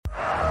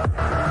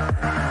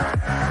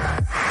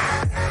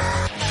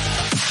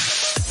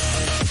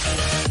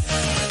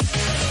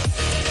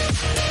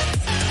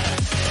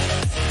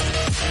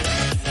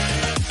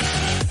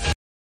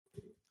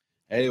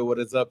Hey, what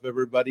is up,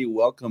 everybody?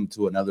 Welcome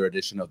to another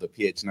edition of the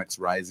PHNX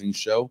Rising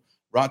Show,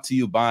 brought to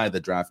you by the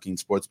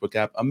DraftKings Sportsbook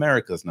app,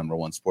 America's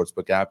 #1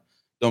 sportsbook app.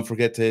 Don't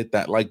forget to hit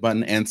that like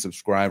button and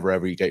subscribe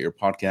wherever you get your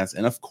podcasts,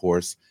 and of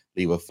course,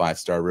 leave a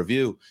 5-star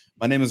review.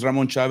 My name is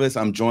Ramon Chavez.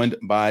 I'm joined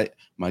by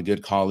my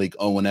good colleague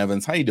Owen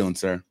Evans. How you doing,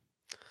 sir?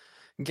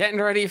 Getting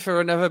ready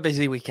for another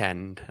busy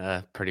weekend,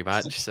 pretty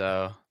much.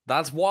 So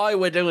that's why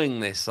we're doing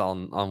this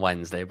on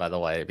Wednesday, by the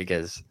way,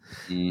 because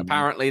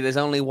apparently there's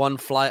only one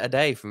flight a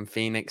day from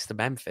Phoenix to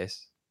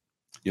Memphis.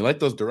 You like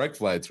those direct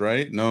flights,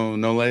 right? No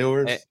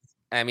layovers?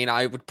 I mean,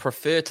 I would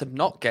prefer to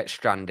not get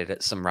stranded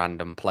at some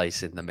random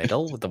place in the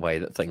middle with the way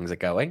that things are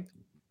going.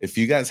 If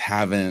you guys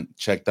haven't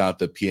checked out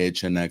the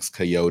PHNX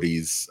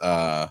Coyotes,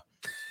 how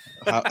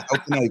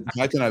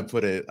can I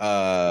put it?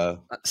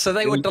 So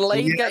they were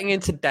delayed getting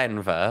into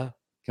Denver.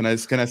 Can I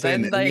say?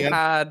 Then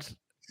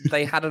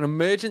they had an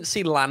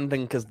emergency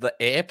landing because the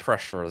air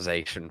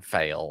pressurization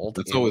failed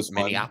in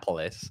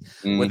Minneapolis,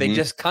 where they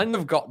just kind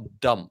of got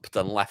dumped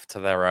and left to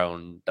their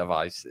own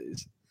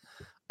devices,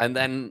 and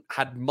then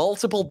had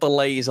multiple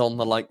delays on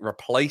the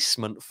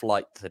replacement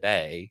flight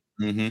today,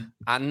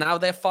 and now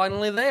they're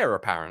finally there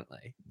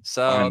apparently.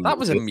 So that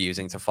was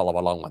amusing to follow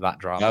along with that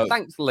drama.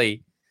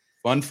 Thankfully,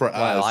 fun for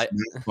us,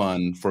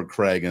 fun for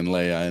Craig and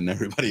Leia and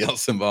everybody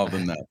else involved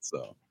in that.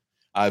 So.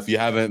 If you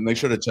haven't, make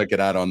sure to check it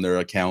out on their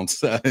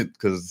accounts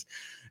because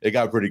it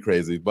got pretty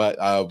crazy.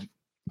 But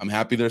I'm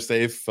happy they're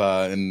safe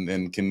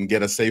and can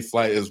get a safe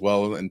flight as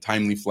well and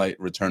timely flight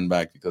return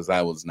back because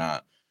that was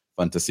not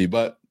fun to see.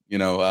 But,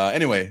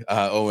 anyway,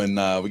 Owen,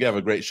 we have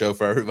a great show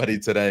for everybody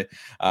today.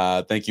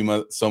 Thank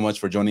you so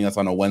much for joining us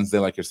on a Wednesday.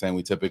 Like you're saying,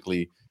 we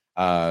typically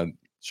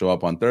show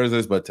up on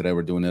Thursdays, but today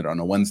we're doing it on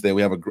a Wednesday.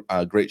 We have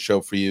a great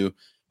show for you.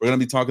 We're going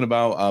to be talking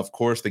about, of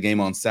course, the game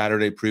on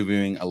Saturday,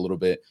 previewing a little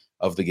bit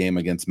of the game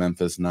against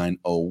Memphis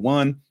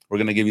 901. We're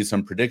going to give you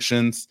some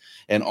predictions,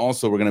 and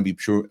also we're going to be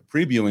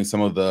previewing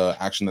some of the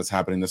action that's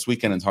happening this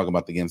weekend and talk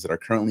about the games that are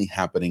currently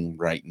happening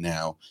right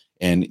now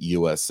in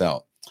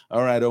USL.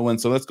 All right, Owen,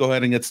 so let's go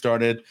ahead and get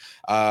started.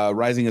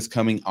 Rising is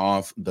coming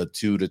off the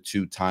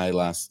 2-2 tie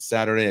last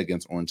Saturday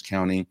against Orange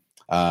County.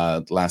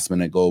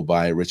 Last-minute goal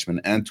by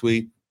Richmond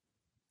Antwi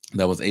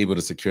that was able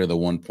to secure the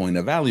 1 point,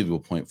 a valuable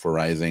point for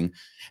Rising.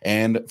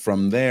 And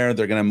from there,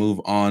 they're going to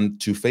move on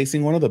to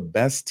facing one of the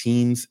best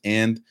teams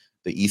in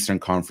the Eastern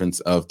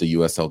Conference of the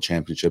USL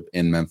Championship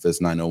in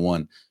Memphis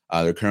 901.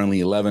 They're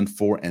currently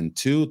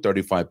 11-4-2,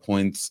 35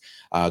 points,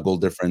 goal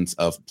difference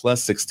of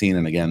plus 16.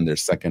 And again, they're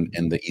second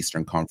in the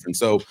Eastern Conference.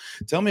 So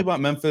tell me about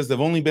Memphis. They've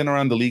only been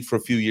around the league for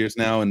a few years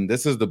now, and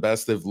this is the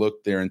best they've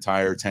looked their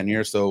entire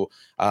tenure. So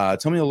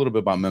tell me a little bit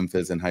about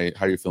Memphis and how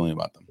you're feeling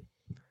about them.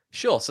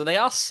 Sure. So they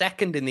are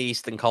second in the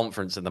Eastern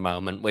Conference at the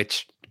moment,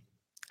 which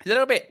is a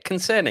little bit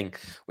concerning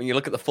when you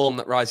look at the form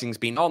that Rising's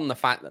been on. The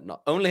fact that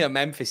not only are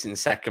Memphis in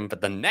second,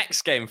 but the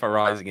next game for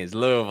Rising is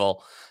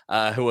Louisville,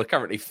 who are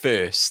currently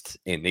first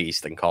in the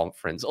Eastern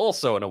Conference,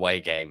 also an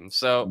away game.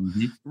 So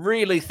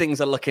really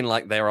things are looking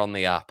like they're on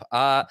the up.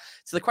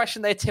 So the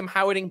question there, Tim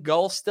Howard in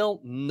goal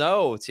still?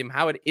 No, Tim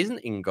Howard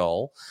isn't in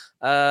goal.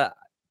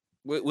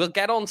 We'll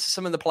get on to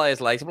some of the players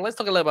later, but let's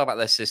talk a little bit about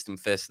their system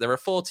first. They're a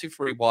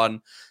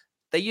 4-2-3-1.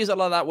 They use a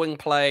lot of that wing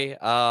play.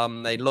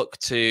 They look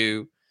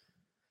to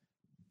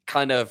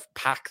kind of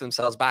pack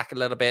themselves back a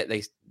little bit.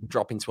 They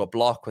drop into a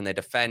block when they're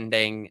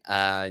defending.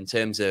 In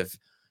terms of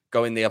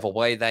going the other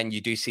way, then you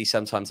do see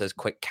sometimes those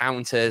quick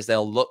counters.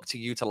 They'll look to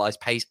utilize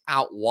pace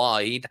out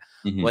wide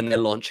when they're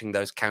launching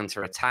those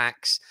counter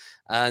attacks.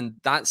 And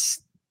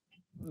that's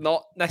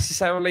not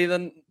necessarily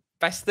the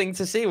best thing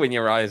to see when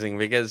you're Rising,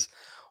 because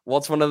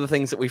what's one of the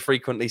things that we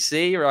frequently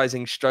see?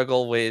 Rising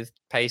struggle with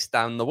pace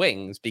down the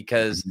wings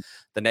because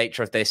the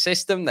nature of their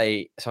system,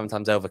 they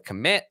sometimes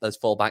overcommit. Those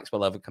fullbacks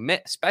will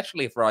overcommit,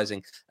 especially if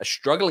Rising are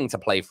struggling to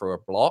play through a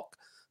block.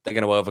 They're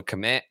going to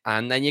overcommit,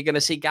 and then you're going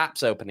to see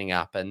gaps opening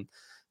up. And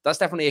that's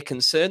definitely a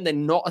concern. They're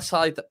not a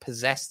side that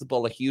possess the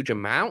ball a huge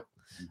amount.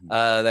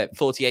 They're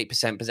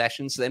 48%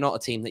 possession, so they're not a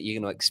team that you're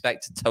going to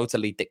expect to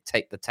totally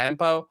dictate the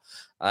tempo.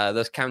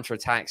 Those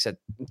counterattacks are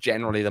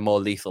generally the more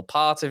lethal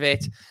part of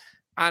it.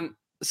 And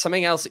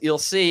something else that you'll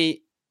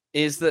see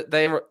is that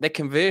their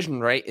conversion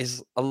rate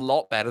is a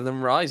lot better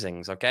than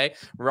Rising's, okay?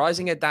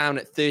 Rising are down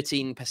at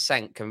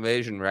 13%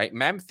 conversion rate.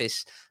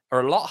 Memphis are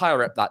a lot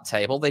higher up that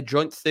table. They're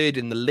joint third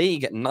in the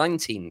league at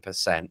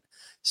 19%.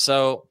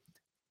 So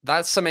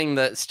that's something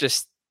that's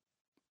just,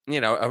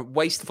 a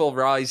wasteful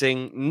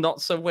Rising,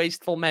 not so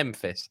wasteful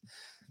Memphis.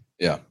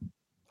 Yeah.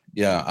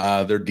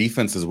 Their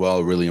defense as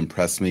well really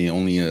impressed me.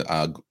 Only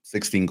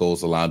 16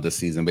 goals allowed this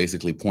season,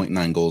 basically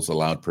 0.9 goals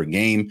allowed per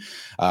game.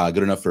 Good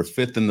enough for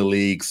fifth in the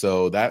league.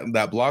 So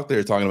that block that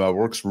you're talking about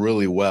works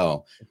really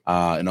well.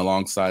 And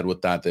alongside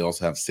with that, they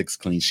also have 6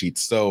 clean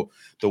sheets. So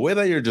the way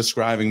that you're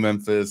describing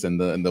Memphis and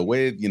the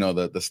way,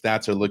 the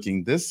stats are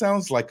looking, this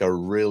sounds like a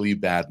really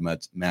bad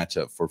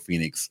matchup for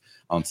Phoenix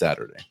on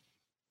Saturday.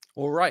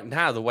 Well, right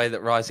now, the way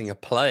that Rising are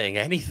playing,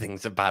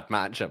 anything's a bad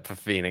matchup for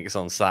Phoenix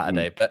on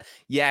Saturday. But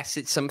yes,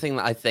 it's something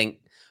that I think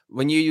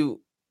when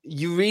you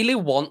really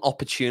want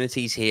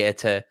opportunities here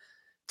to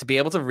to be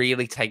able to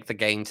really take the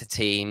game to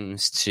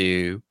teams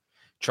to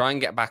try and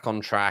get back on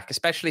track,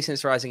 especially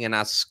since Rising are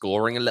now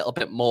scoring a little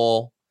bit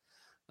more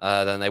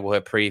than they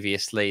were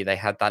previously. They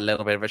had that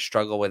little bit of a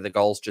struggle where the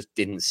goals just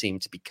didn't seem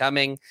to be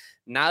coming.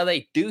 Now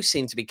they do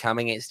seem to be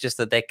coming. It's just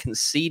that they're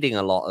conceding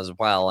a lot as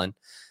well. And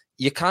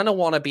you kind of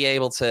want to be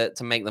able to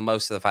make the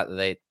most of the fact that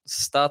they're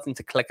starting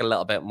to click a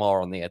little bit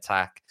more on the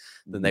attack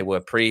than they were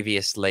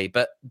previously.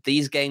 But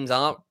these games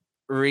aren't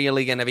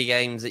really going to be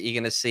games that you're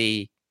going to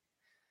see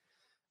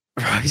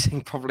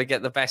Rising probably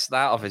get the best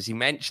out of, as you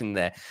mentioned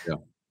there. Yeah.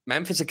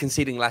 Memphis are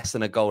conceding less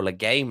than a goal a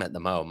game at the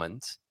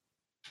moment.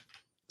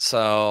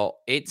 So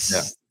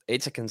it's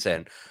a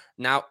concern.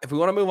 Now, if we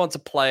want to move on to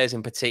players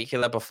in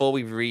particular, before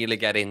we really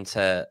get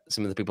into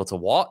some of the people to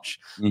watch,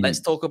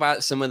 let's talk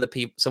about someone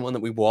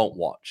that we won't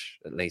watch,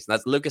 at least. And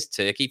that's Lucas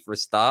Turkey for a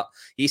start.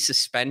 He's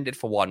suspended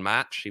for one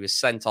match. He was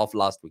sent off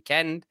last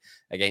weekend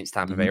against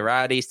Tampa Bay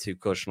Rowdies, 2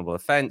 questionable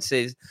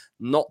offenses.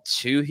 Not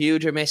too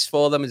huge a miss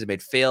for them as a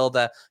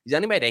midfielder. He's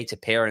only made 8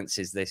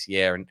 appearances this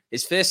year, and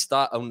his first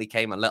start only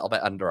came a little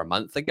bit under a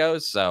month ago.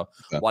 So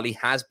while he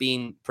has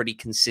been pretty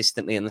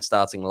consistently in the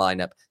starting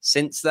lineup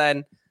since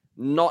then,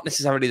 not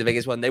necessarily the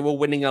biggest one. They were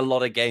winning a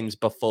lot of games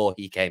before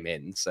he came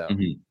in. So,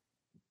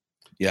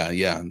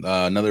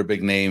 another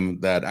big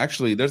name that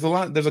actually there's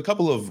a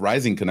couple of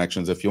Rising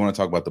connections. If you want to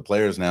talk about the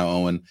players now,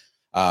 Owen,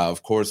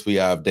 of course, we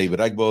have David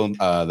Egbo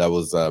that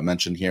was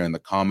mentioned here in the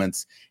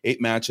comments. 8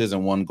 matches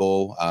and 1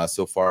 goal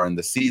so far in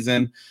the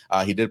season.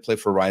 He did play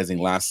for Rising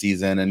last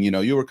season, and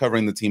you were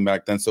covering the team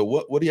back then. So,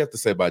 what do you have to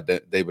say about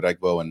David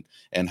Egbo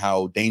and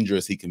how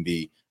dangerous he can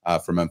be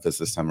for Memphis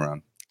this time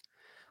around?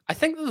 I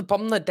think that the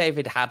problem that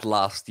David had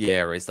last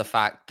year is the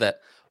fact that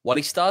while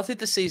he started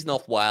the season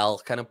off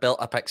well, kind of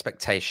built up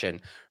expectation,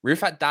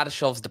 Rufat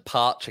Dadashev's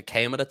departure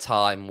came at a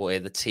time where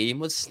the team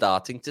was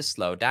starting to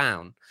slow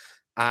down.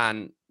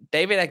 And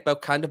David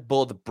Egbo kind of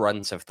bore the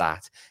brunt of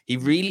that. He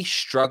really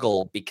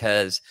struggled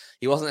because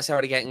he wasn't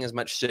necessarily getting as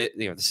much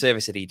the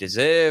service that he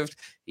deserved.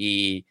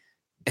 He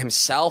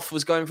himself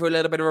was going through a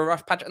little bit of a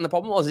rough patch. And the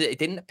problem was it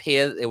didn't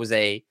appear that there was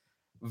a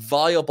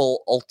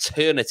viable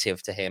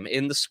alternative to him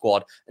in the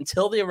squad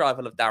until the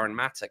arrival of Darren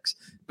Mattocks.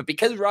 But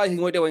because Rising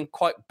were doing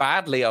quite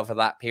badly over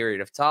that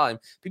period of time,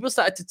 people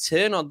started to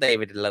turn on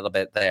David a little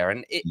bit there.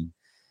 And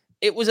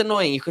it was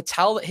annoying. You could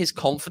tell that his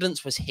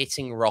confidence was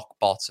hitting rock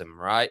bottom,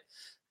 right?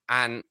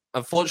 And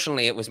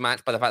unfortunately, it was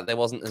matched by the fact there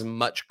wasn't as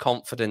much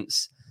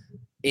confidence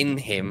in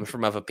him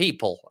from other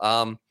people.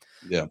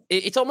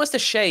 It's almost a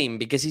shame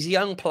because he's a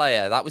young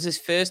player. That was his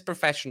first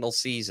professional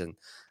season.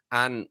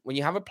 And when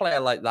you have a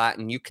player like that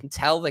and you can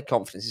tell their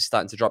confidence is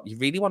starting to drop, you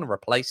really want to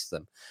replace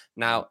them.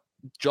 Now,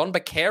 John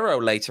Baquero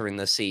later in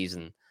the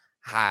season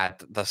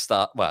had the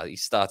start. Well, he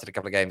started a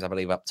couple of games, I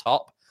believe, up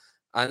top.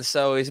 And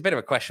so it's a bit of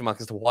a question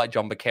mark as to why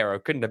John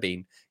Baquero couldn't have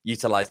been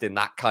utilized in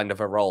that kind of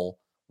a role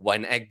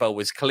when Egbo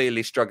was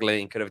clearly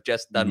struggling and could have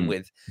just done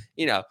with,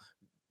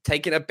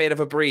 taking a bit of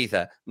a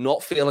breather,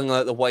 not feeling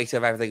like the weight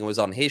of everything was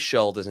on his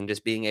shoulders and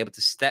just being able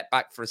to step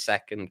back for a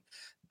second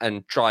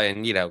and try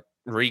and,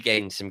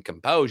 regain some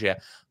composure,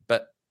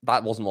 but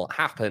that wasn't what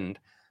happened.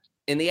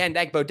 In the end,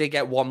 Egbo did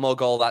get 1 more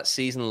goal that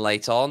season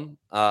late on,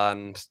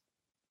 and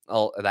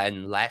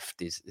then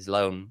left, his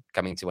loan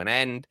coming to an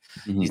end.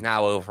 He's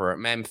now over at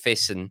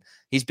Memphis, and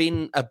he's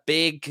been a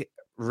big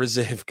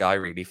reserve guy,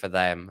 really, for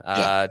them,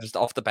 just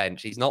off the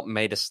bench. He's not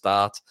made a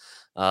start,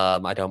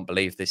 I don't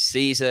believe, this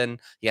season.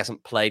 He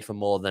hasn't played for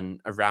more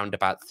than around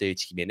about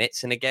 30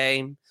 minutes in a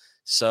game,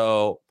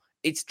 so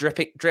it's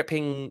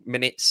dripping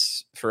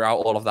minutes throughout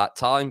all of that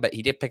time, but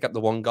he did pick up the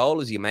 1 goal,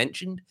 as you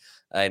mentioned,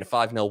 in a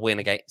 5-0 win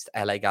against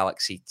LA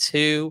Galaxy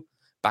 2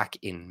 back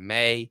in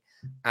May.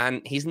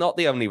 And he's not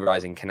the only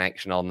Rising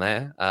connection on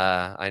there.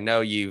 I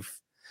know you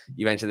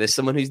mentioned there's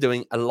someone who's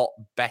doing a lot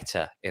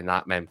better in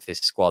that Memphis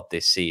squad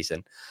this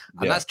season,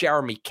 and that's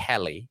Jeremy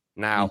Kelly.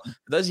 Now,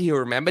 for those of you who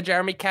remember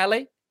Jeremy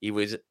Kelly, he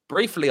was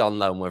briefly on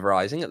loan with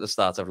Rising at the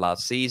start of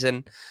last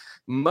season,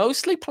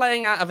 mostly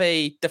playing out of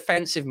a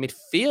defensive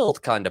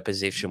midfield kind of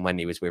position when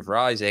he was with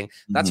Rising.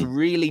 That's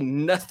really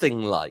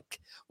nothing like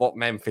what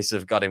Memphis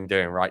have got him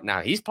doing right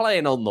now. He's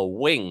playing on the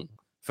wing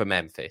for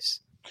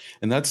Memphis.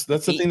 And that's the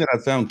thing that I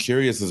found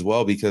curious as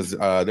well, because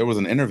there was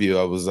an interview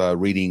I was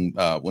reading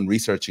when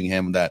researching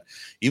him that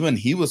even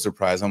he was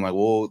surprised. I'm like,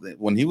 well,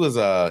 when he was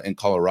in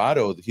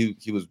Colorado,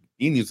 he was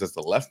being used as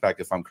the left back,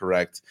 if I'm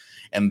correct.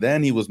 And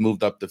then he was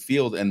moved up the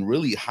field and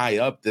really high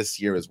up this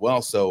year as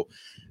well. So,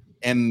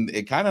 and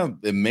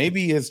it may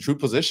be his true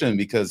position,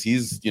 because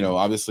he's,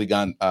 obviously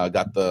got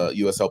the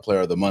USL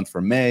Player of the Month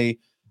for May,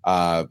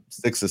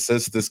 6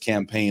 assists this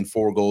campaign,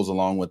 4 goals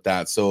along with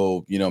that.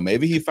 So,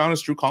 maybe he found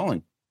his true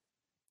calling.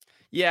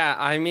 Yeah,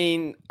 I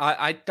mean,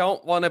 I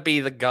don't want to be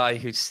the guy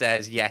who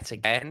says yet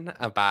again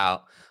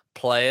about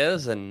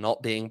players and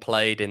not being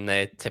played in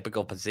their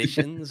typical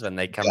positions when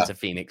they come to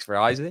Phoenix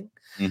Rising.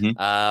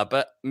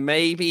 But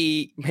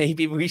maybe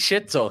we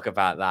should talk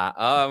about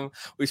that.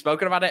 We've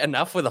spoken about it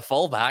enough with the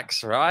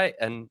fullbacks, right?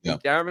 And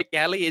Jeremy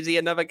Kelly, is he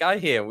another guy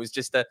here? It was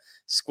just a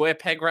square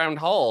peg round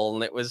hole,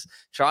 and it was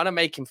trying to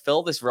make him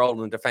fill this role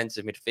in the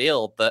defensive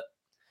midfield. But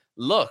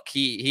look,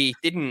 he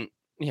didn't,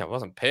 it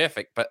wasn't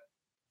perfect, but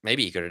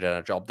maybe he could have done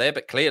a job there.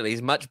 But clearly,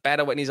 he's much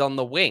better when he's on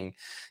the wing.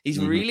 He's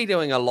really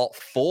doing a lot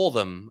for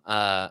them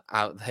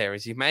out there,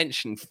 as you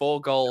mentioned. 4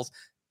 goals,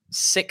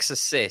 6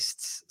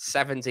 assists,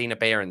 17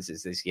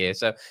 appearances this year.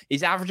 So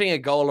he's averaging a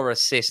goal or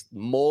assist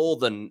more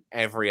than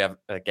every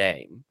other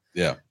game.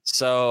 Yeah.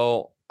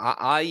 So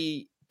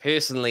I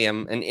personally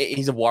am, and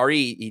he's a worry.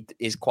 He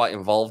is quite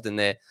involved in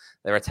their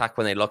attack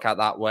when they look out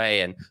that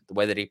way, and the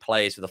way that he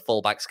plays with the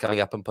fullbacks coming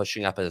up and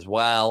pushing up as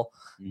well.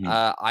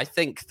 I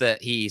think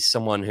that he's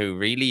someone who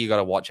really you got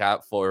to watch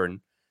out for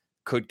and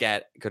could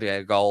get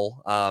a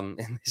goal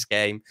in this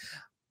game.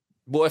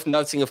 Worth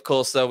noting, of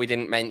course, though, we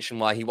didn't mention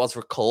why he was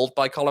recalled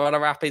by Colorado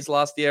Rapids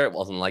last year. It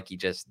wasn't like he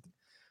just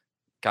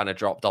kind of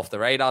dropped off the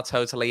radar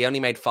totally. He only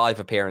made 5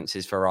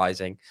 appearances for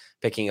Rising,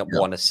 picking up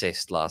 1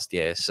 assist last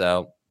year.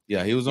 So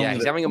yeah, he's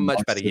having a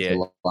much better year.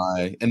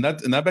 And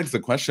that begs the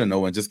question,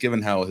 Owen, just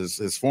given how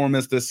his form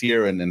is this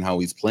year and how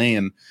he's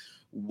playing.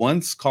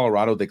 Once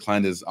Colorado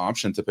declined his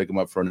option to pick him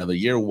up for another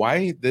year,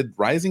 why did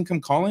Rising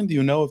come calling? Do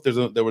you know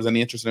if there was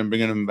any interest in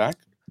bringing him back?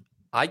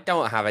 I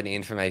don't have any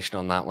information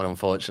on that one,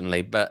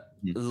 unfortunately. But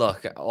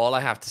look, all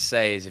I have to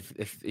say is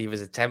if he was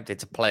attempted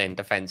to play in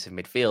defensive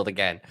midfield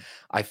again,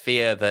 I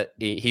fear that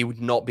he would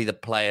not be the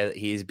player that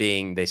he is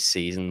being this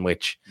season,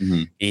 which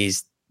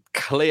he's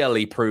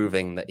clearly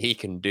proving that he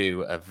can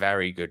do a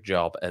very good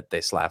job at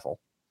this level.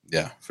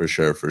 Yeah, for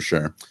sure.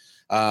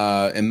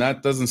 And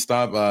that doesn't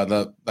stop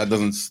that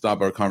doesn't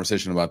stop our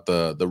conversation about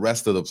the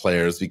rest of the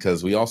players,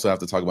 because we also have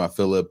to talk about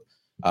Philip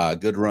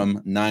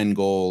Goodrum. 9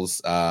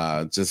 goals,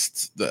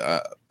 just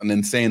an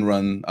insane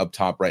run up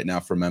top right now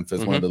for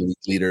Memphis, one of the league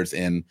leaders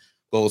in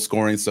goal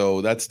scoring.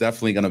 So that's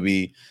definitely going to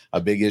be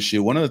a big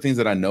issue. One of the things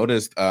that I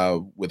noticed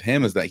with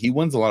him is that he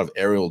wins a lot of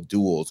aerial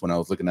duels when I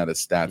was looking at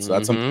his stats. So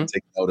that's something to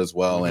take note as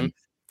well. And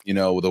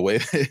the way,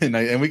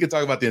 and we could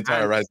talk about the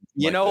entire Rising.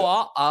 You know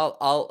what?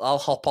 I'll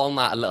hop on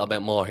that a little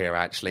bit more here,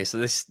 actually. So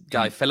this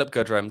guy, Philip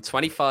Goodrum,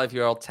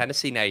 25-year-old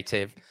Tennessee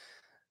native.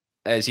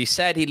 As you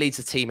said, he leads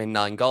the team in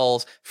 9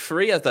 goals.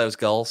 3 of those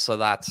goals, so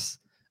that's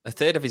a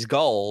third of his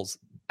goals,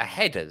 are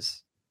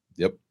headers.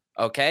 Yep.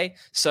 Okay,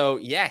 so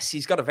yes,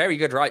 he's got a very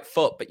good right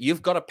foot, but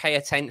you've got to pay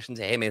attention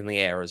to him in the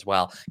air as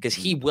well, because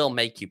he will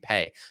make you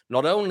pay.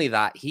 Not only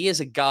that, he is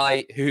a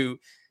guy who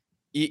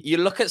you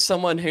look at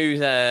someone who's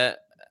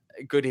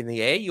good in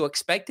the air, you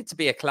expect it to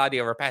be a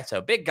Claudio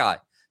Repetto, big guy,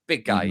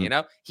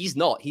 he's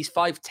not. He's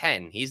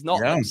 5'10". He's not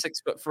like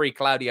 6'3"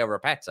 Claudio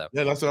Repetto.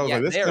 Yeah, that's what I was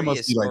like. This guy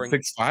must be like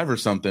 6'5" or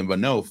something, but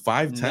no,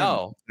 5'10".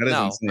 No.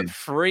 But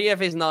 3 of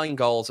his 9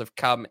 goals have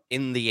come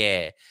in the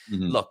air.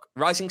 Look,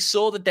 Rising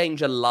saw the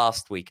danger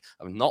last week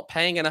of not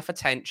paying enough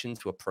attention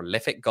to a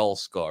prolific goal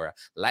scorer,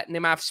 letting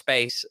him have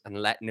space and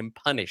letting him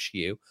punish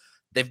you.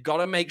 They've got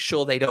to make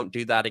sure they don't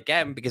do that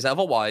again, because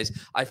otherwise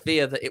I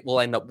fear that it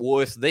will end up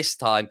worse this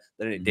time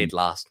than it did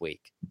last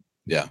week.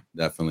 Yeah,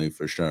 definitely,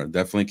 for sure.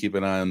 Definitely keep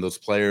an eye on those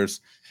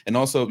players. And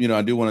also,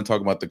 I do want to talk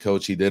about the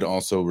coach. He did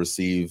also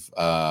receive,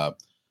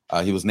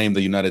 he was named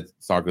the United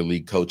Soccer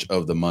League Coach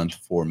of the Month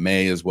for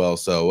May as well.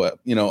 So,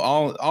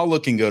 all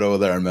looking good over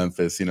there in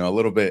Memphis, a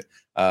little bit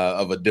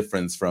of a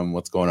difference from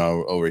what's going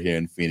on over here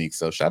in Phoenix.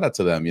 So shout out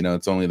to them.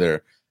 It's only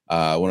their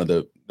one of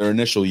their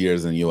initial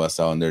years in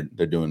USL, and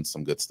they're doing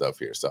some good stuff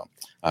here. So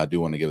I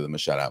do want to give them a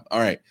shout out. All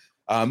right,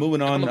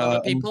 moving on. Other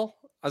people.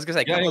 I was going to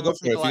say, go for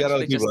it. If you got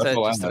other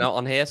people, just a note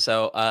on here.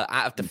 So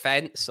out of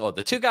defense, or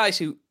the 2 guys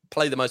who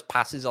play the most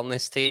passes on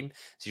this team,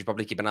 so you should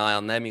probably keep an eye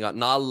on them. You got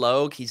Niall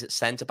Logue, he's at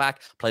centre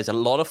back, plays a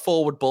lot of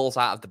forward balls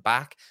out of the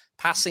back.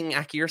 Passing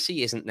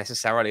accuracy isn't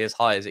necessarily as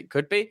high as it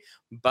could be,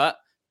 but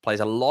plays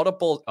a lot of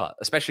balls,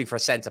 especially for a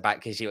centre back,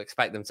 because you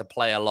expect them to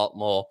play a lot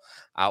more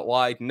out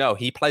wide. No,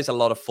 he plays a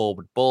lot of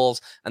forward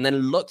balls. And then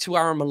look to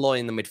Aaron Malloy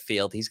in the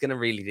midfield. He's going to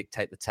really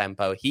dictate the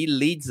tempo. He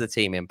leads the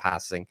team in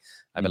passing,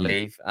 I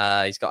believe.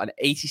 He's got an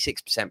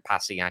 86%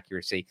 passing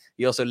accuracy.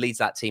 He also leads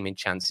that team in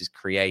chances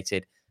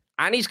created.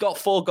 And he's got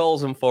 4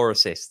 goals and 4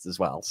 assists as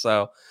well.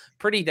 So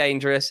pretty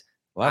dangerous.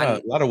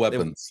 A lot of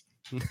weapons.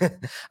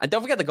 And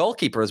don't forget the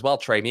goalkeeper as well,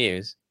 Trey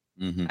Muse.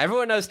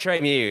 Everyone knows Trey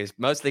Muse,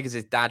 mostly because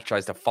his dad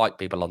tries to fight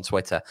people on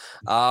Twitter.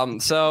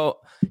 So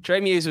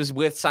Trey Muse was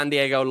with San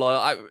Diego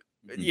Loyal.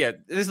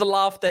 There's the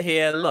laughter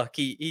here. Look,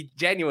 he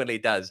genuinely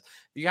does.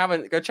 If you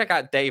haven't, go check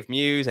out Dave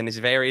Muse and his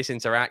various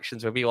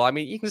interactions with people. I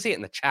mean, you can see it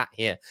in the chat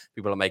here.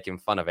 People are making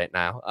fun of it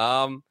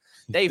now.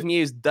 Dave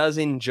Muse does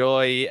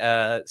enjoy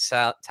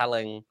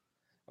telling.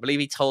 I believe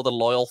he told a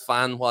Loyal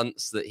fan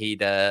once that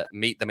he'd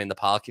meet them in the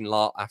parking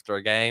lot after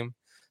a game.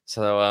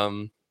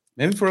 So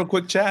maybe for a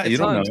quick chat.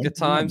 Good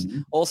times.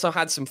 Also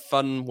had some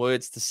fun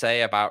words to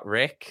say about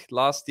Rick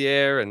last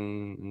year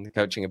and the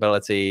coaching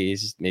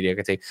abilities,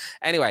 mediocrity.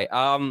 Anyway,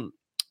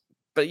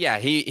 But yeah,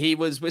 he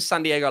was with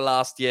San Diego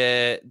last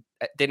year,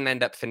 didn't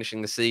end up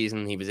finishing the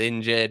season. He was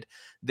injured.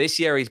 This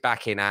year, he's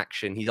back in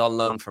action. He's on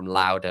loan from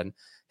Loudoun.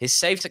 His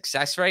save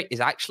success rate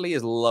is actually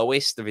his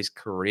lowest of his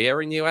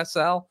career in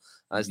USL.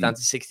 It's down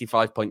to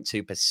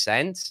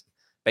 65.2%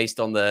 based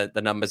on the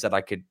numbers that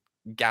I could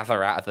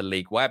gather out of the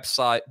league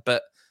website.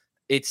 But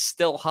it's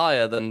still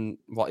higher than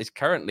what is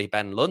currently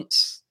Ben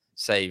Lunt's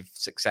save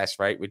success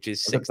rate, which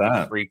is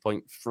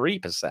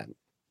 63.3%.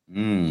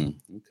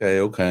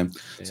 Okay.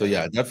 So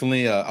yeah,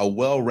 definitely a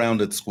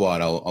well-rounded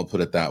squad. I'll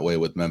put it that way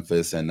with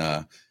Memphis, and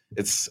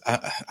it's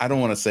I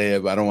don't want to say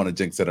it, but I don't want to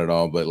jinx it at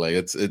all. But like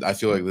I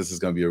feel like this is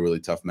going to be a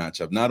really tough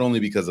matchup, not only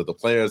because of the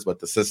players, but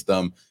the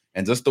system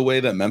and just the way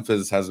that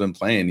Memphis has been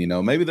playing. You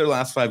know, maybe their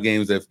last 5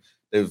 games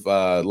they've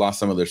lost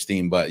some of their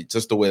steam, but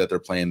just the way that they're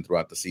playing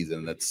throughout the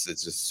season, it's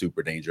just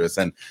super dangerous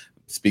and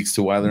speaks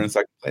to why they're in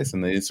second place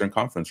in the Eastern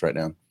Conference right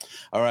now.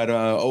 All right,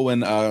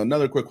 Owen,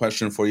 another quick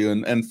question for you,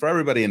 and for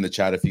everybody in the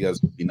chat, if you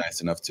guys would be nice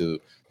enough to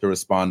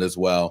respond as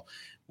well.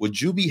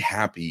 Would you be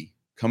happy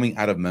coming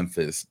out of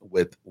Memphis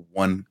with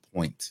 1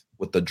 point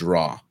with the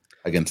draw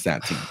against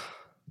that team?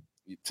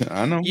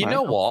 I know. You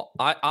know what?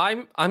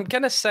 I'm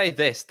gonna say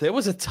this. There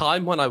was a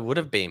time when I would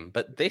have been,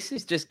 but this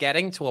is just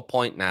getting to a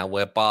point now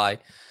whereby,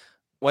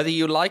 whether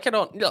you like it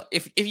or look,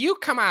 if you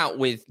come out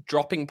with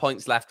dropping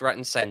points left, right,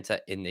 and center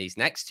in these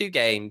next 2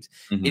 games,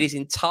 it is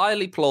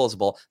entirely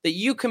plausible that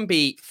you can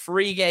be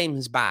 3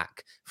 games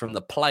back from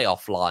the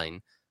playoff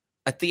line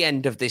at the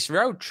end of this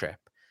road trip.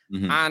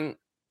 And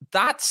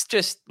that's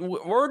just,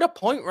 we're at a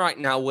point right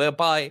now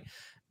whereby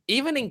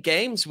even in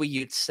games where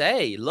you'd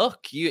say,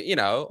 look, you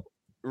know,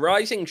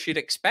 Rising should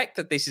expect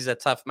that this is a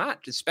tough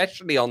match,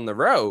 especially on the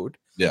road.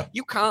 Yeah.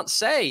 You can't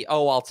say,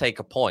 oh, I'll take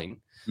a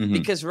point,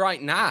 because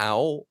right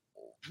now,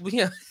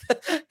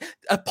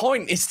 a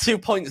point is 2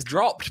 points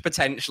dropped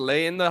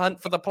potentially in the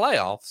hunt for the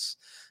playoffs.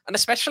 And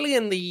especially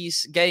in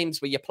these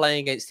games where you're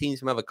playing against teams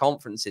from other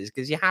conferences,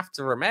 because you have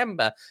to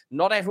remember,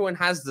 not everyone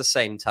has the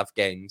same tough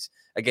games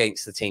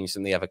against the teams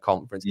from the other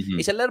conference.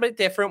 It's a little bit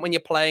different when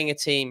you're playing a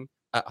team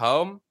at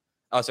home,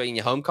 in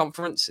your home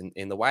conference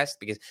in the West,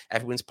 because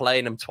everyone's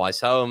playing them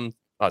twice,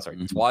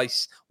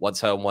 once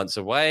home, once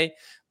away.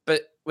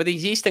 But with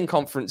these Eastern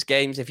Conference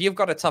games, if you've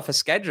got a tougher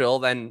schedule,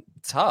 then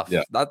tough.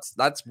 Yeah.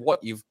 That's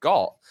what you've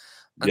got.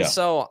 And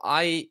so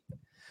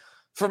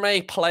from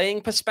a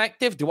playing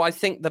perspective, do I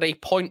think that a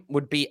point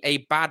would be a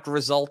bad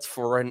result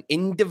for an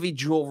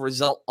individual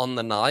result on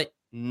the night?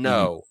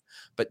 No.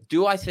 But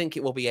do I think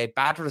it will be a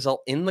bad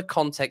result in the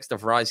context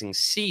of Rising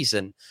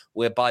season,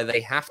 whereby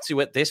they have to,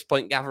 at this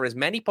point, gather as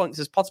many points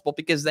as possible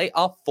because they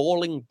are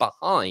falling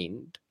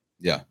behind?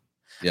 Yeah.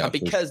 And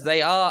because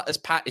they are, as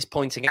Pat is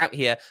pointing out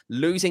here,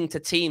 losing to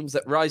teams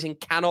that Rising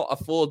cannot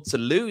afford to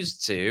lose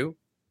to,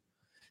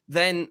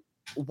 then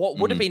what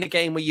would have been a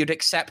game where you'd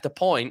accept a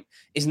point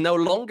is no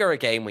longer a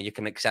game where you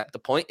can accept a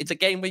point. It's a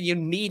game where you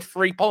need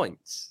 3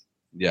 points.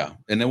 Yeah.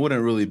 And it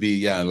wouldn't really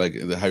be,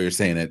 like how you're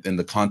saying it, in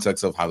the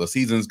context of how the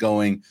season's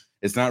going.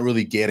 It's not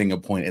really getting a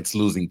point. It's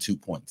losing 2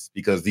 points,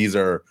 because these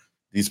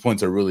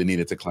points are really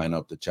needed to climb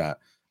up the chat.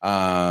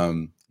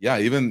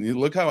 Even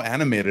look how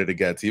animated it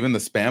gets. Even the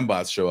spam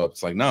bots show up.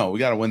 It's like, no, we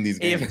got to win these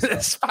games. Even the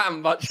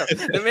spam bots.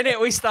 The minute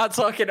we start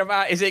talking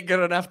about, is it good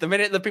enough? The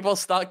minute the people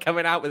start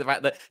coming out with the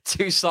fact that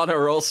Tucson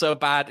are also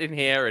bad in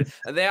here, and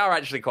they are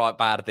actually quite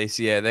bad this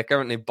year. They're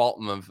currently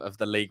bottom of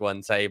the League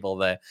One table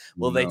there.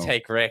 Will they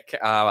take Rick?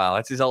 Oh, well,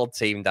 it's his old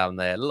team down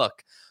there.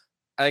 Look,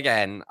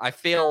 again, I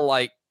feel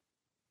like,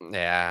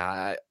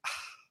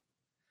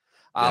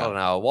 I don't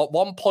know. What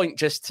 1 point,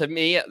 just to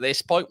me at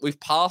this point, we've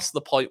passed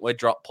the point where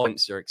drop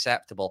points are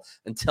acceptable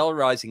until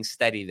Rising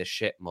steady the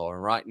ship more.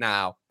 And right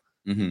now,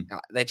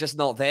 they're just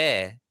not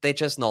there. They're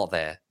just not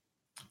there.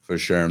 For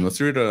sure. And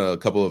let's read a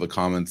couple of the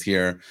comments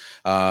here.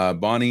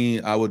 Bonnie,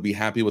 I would be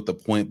happy with the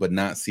point, but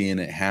not seeing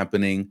it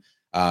happening.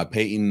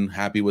 Peyton,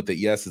 happy with it.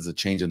 Yes, it's a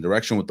change in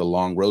direction with the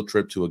long road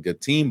trip to a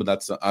good team, but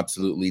that's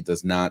absolutely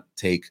does not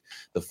take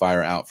the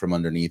fire out from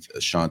underneath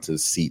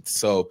Shanta's seat.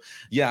 So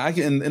yeah, I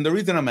can. And the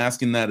reason I'm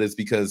asking that is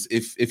because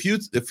if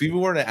you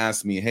were to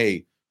ask me,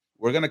 hey,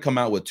 we're going to come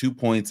out with 2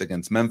 points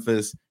against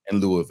Memphis and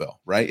Louisville,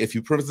 right? If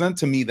you present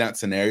to me that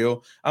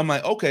scenario, I'm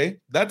like, okay,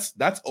 that's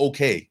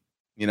okay.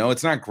 You know,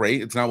 it's not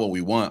great. It's not what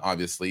we want,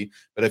 obviously.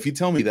 But if you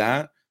tell me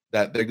that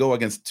they go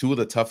against 2 of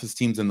the toughest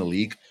teams in the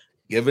league,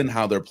 given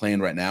how they're playing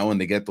right now, and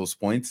they get those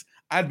points,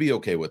 I'd be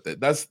okay with it.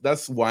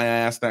 That's why I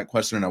asked that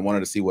question, and I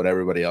wanted to see what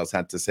everybody else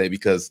had to say,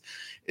 because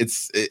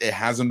it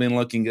hasn't been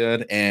looking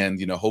good,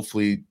 and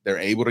hopefully they're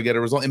able to get a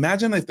result.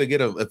 Imagine if they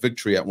get a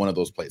victory at one of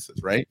those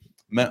places, right?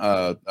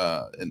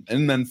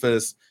 In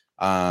Memphis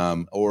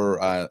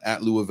or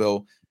at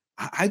Louisville.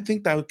 I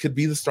think that could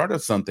be the start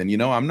of something.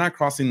 I'm not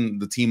crossing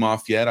the team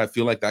off yet. I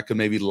feel like that could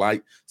maybe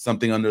light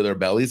something under their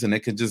bellies, and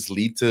it could just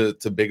lead to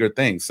bigger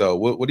things. So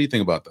what do you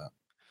think about that?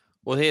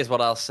 Well, here's what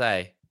I'll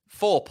say.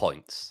 4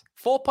 points.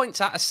 4 points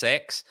out of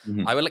 6,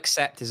 I will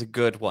accept is a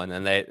good one.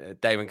 And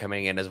Damon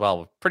coming in as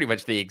well, pretty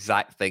much the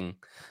exact thing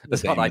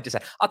as what I just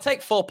said. I'll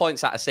take 4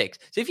 points out of 6.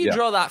 So if you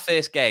draw that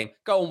first game,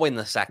 go and win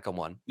the second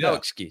one. No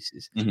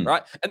excuses,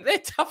 right? And they're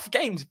tough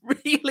games,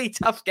 really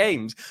tough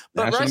games.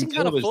 But Rising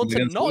can't afford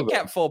to not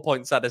get 4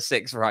 points out of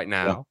 6 right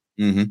now.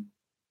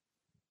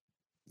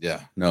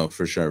 Yeah, no,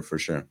 for sure.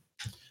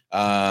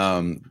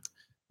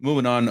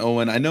 Moving on,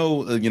 Owen. I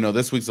know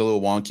this week's a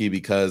little wonky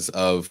because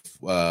of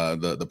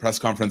the press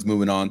conference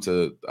moving on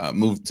to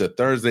move to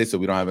Thursday, so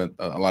we don't have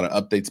a lot of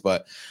updates.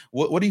 But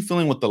what are you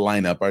feeling with the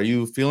lineup? Are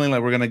you feeling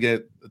like we're gonna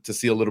get to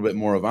see a little bit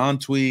more of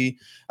Antwi?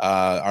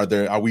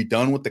 Are we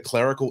done with the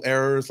clerical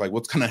errors? Like,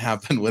 what's gonna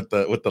happen with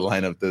the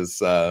lineup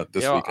this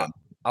weekend?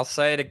 I'll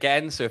say it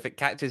again. So if it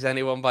catches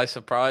anyone by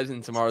surprise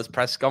in tomorrow's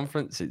press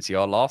conference, it's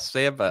your loss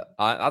here. But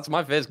that's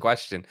my first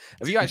question.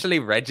 Have you actually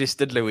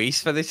registered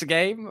Luis for this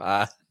game?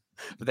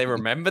 Have they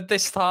remembered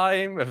this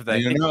time? Have they?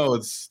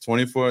 It's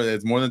 24.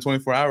 It's more than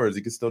 24 hours.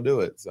 You can still do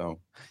it. So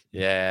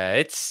yeah,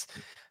 it's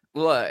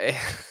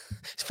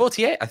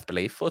 48, I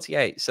believe.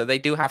 48. So they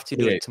do have to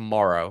do it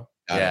tomorrow.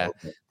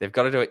 They've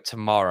got to do it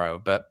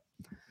tomorrow. But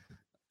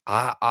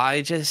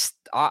I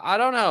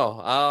don't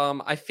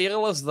know. I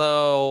feel as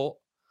though,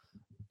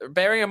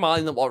 bearing in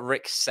mind that what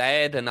Rick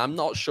said, and I'm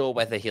not sure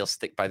whether he'll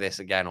stick by this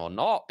again or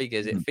not,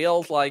 because it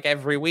feels like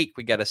every week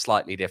we get a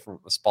slightly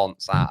different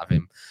response out of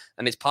him.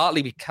 And it's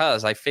partly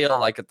because I feel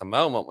like at the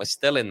moment we're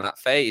still in that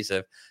phase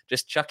of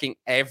just chucking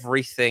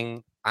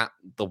everything at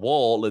the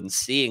wall and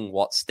seeing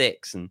what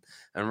sticks. And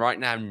right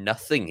now,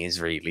 nothing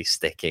is really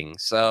sticking.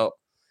 So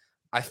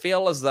I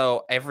feel as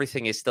though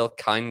everything is still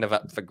kind of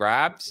up for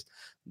grabs.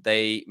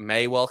 They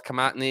may well come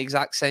out in the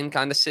exact same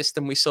kind of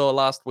system we saw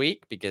last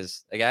week,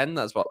 because, again,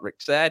 that's what Rick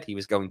said. He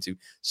was going to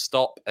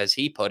stop, as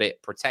he put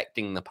it,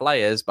 protecting the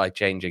players by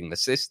changing the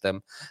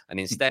system, and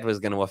instead was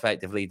going to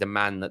effectively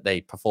demand that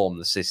they perform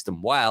the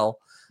system well.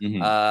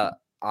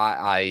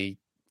 I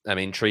am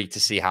intrigued to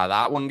see how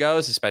that one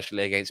goes,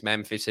 especially against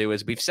Memphis, who,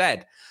 as we've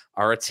said,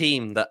 are a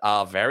team that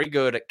are very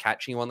good at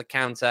catching you on the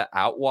counter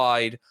out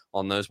wide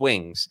on those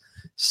wings.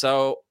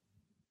 So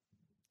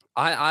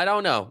I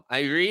don't know.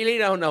 I really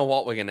don't know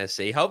what we're going to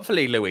see.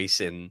 Hopefully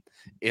Luis in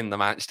the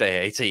match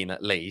day 18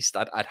 at least.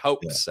 I'd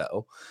hope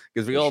so,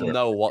 because we all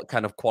know what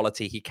kind of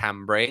quality he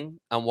can bring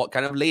and what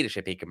kind of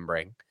leadership he can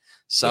bring.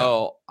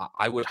 So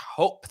I would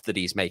hope that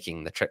he's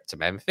making the trip to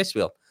Memphis.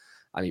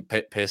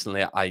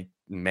 Personally, I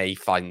may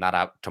find that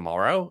out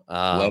tomorrow.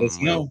 Let us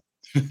know.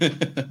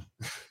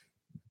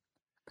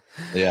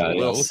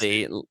 We'll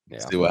see.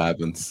 See what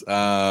happens.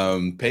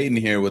 Peyton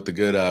here with the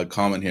good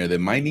comment here. They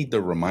might need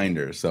the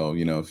reminder. So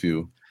if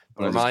you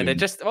reminder,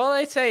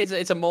 they say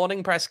it's a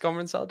morning press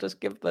conference. I'll just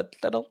give that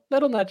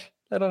little nudge.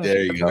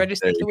 There you go.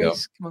 Register Come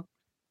on.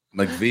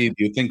 McVee,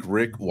 do you think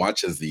Rick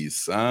watches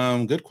these?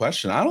 Good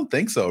question. I don't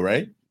think so.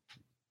 Right?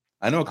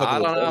 I know a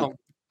couple.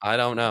 I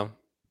don't know.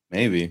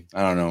 Maybe.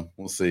 I don't know.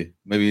 We'll see.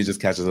 Maybe he just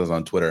catches us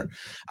on Twitter.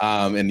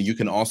 And you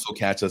can also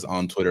catch us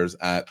on Twitters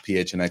at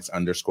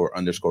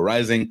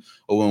PHNX__rising.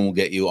 Owen will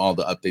get you all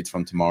the updates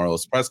from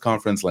tomorrow's press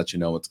conference, let you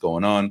know what's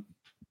going on.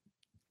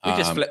 We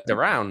just flipped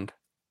around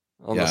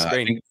on the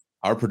screen. I think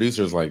our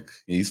producer's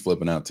he's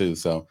flipping out too.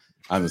 So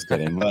I'm just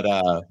kidding. But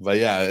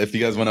yeah, if you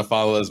guys want to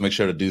follow us, make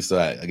sure to do so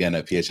at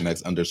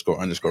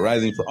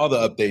PHNX__rising for all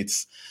the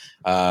updates.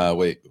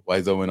 Wait, why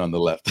is Owen on the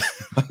left?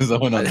 Why is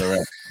Owen on the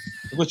right?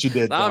 What you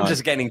did. Now I'm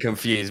just getting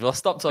confused. We'll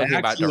stop talking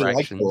about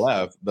directions.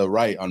 The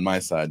right on my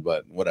side,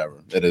 but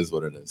whatever. It is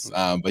what it is.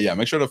 But yeah,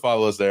 make sure to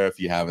follow us there if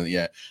you haven't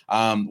yet.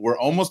 We're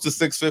almost to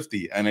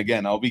 650. And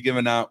again, I'll be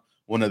giving out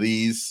one of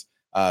these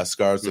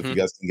scarves if you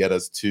guys can get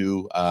us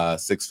to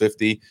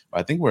 650.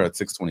 I think we're at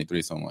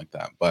 623, something like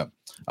that. But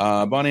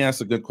Bonnie asked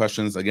the good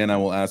questions. Again, I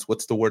will ask,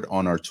 what's the word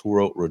on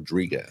Arturo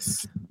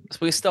Rodriguez? So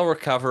we're still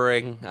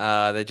recovering.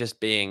 They're just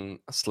being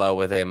slow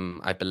with him.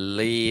 I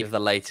believe the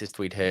latest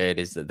we'd heard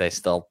is that they're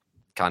still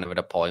kind of at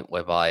a point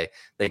whereby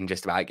they can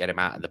just about get him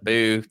out of the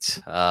boot.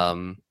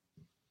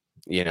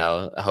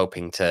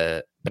 Hoping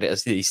to, but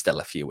he's still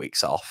a few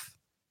weeks off.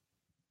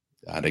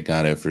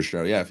 Got it for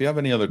sure. Yeah, if you have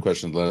any other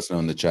questions, let us know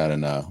in the chat,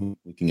 and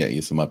we can get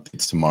you some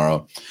updates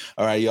tomorrow.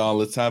 All right, y'all,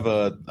 let's have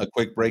a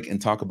quick break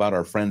and talk about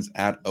our friends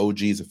at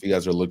OGs. If you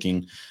guys are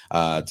looking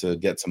to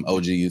get some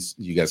OGs,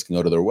 you guys can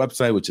go to their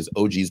website, which is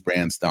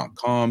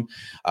ogsbrands.com.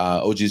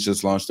 OGs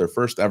just launched their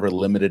first ever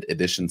limited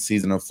edition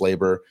seasonal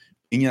flavor,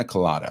 Piña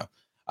Colada.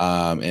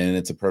 And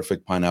it's a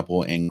perfect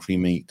pineapple and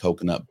creamy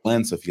coconut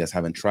blend. So if you guys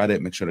haven't tried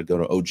it, make sure to go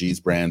to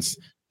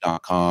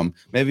ogsbrands.com.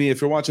 Maybe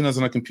if you're watching us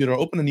on a computer,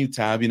 open a new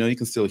tab. You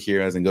can still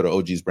hear us and go to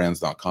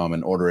ogsbrands.com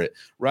and order it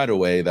right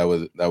away. That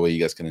way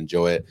you guys can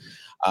enjoy it.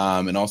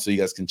 And also you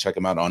guys can check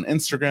them out on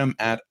Instagram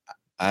at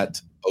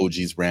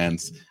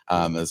ogsbrands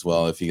as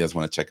well if you guys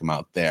want to check them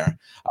out there.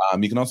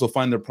 You can also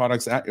find their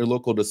products at your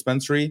local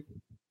dispensary.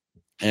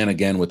 And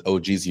again, with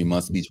OGs, you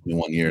must be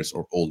 21 years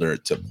or older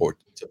to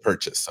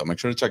purchase. So make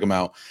sure to check them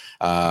out.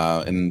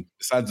 And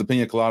besides the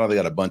Piña Colada, they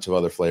got a bunch of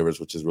other flavors,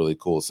 which is really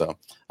cool. So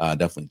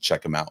definitely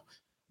check them out.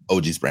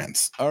 OG's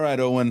brands. All right,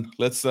 Owen.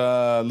 Let's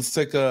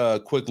take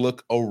a quick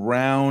look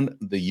around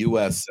the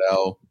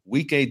USL.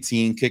 Week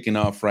 18 kicking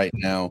off right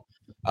now.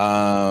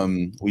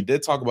 We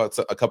did talk about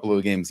a couple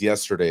of games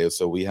yesterday.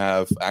 So we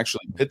have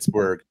actually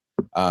Pittsburgh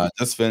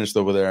just finished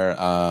over there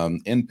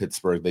in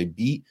Pittsburgh. They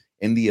beat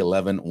Indy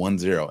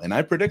 1-0. And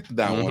I predicted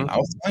that one. I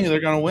was telling you they're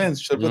going to win.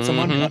 Should have put some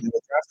money on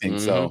the DraftKings.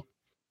 So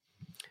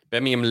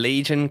Birmingham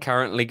Legion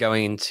currently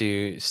going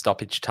into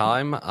stoppage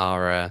time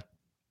are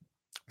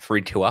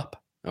 3-2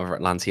 up over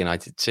Atlanta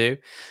United 2.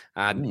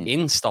 And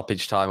in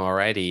stoppage time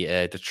already,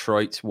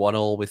 Detroit's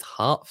 1-1 with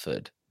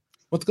Hartford.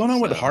 What's going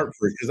on with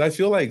Hartford? Because I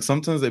feel like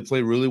sometimes they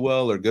play really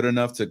well or good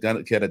enough to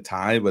get a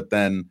tie, but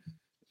then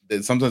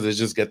sometimes they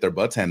just get their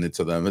butts handed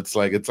to them. It's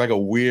like a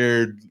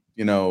weird,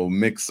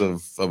 mix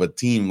of a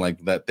team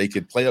like that. They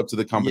could play up to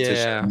the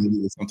competition.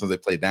 Yeah. Sometimes they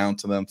play down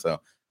to them. So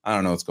I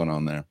don't know what's going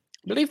on there.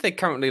 I believe they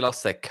currently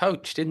lost their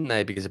coach, didn't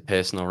they, because of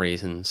personal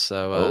reasons?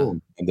 So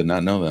I did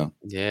not know that.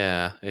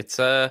 Yeah, it's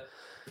a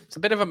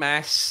bit of a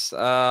mess.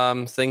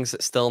 Things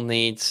that still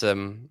need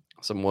some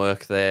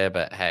work there,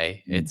 but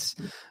hey, and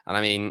I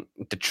mean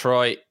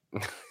Detroit.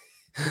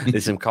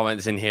 There's some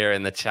comments in here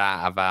in the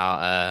chat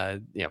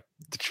about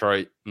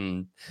Detroit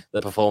and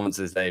the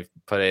performances they've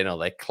put in, or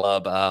their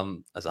club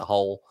as a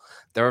whole.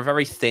 They're a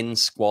very thin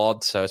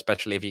squad, so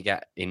especially if you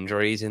get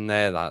injuries in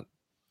there,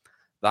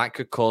 that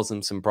could cause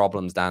them some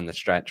problems down the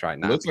stretch right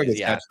now. It looks like it's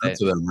catching up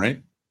to them, right?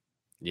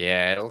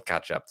 Yeah, it'll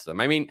catch up to them.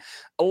 I mean,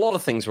 a lot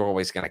of things are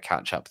always going to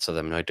catch up to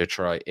them. No,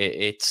 Detroit.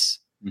 It's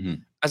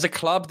as a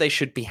club, they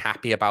should be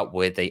happy about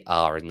where they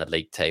are in the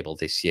league table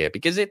this year,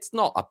 because it's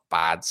not a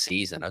bad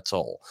season at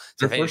all.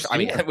 I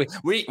mean,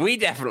 we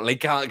definitely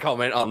can't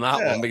comment on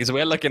that one, because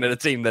we're looking at a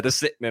team that is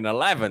sitting in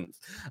 11th.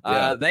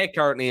 They're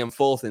currently in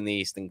 4th in the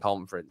Eastern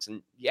Conference,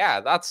 and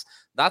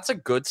that's a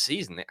good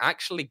season. It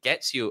actually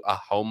gets you a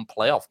home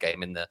playoff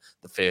game in the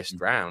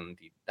first round.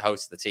 You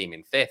host the team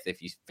in 5th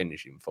if you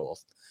finish in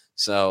 4th.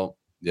 So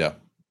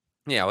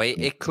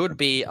it could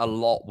be a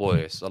lot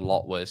worse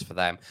for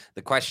them.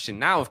 The question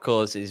now, of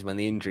course, is when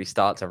the injuries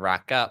start to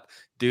rack up,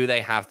 do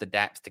they have the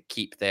depth to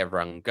keep their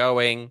run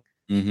going?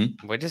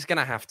 We're just going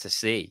to have to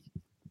see.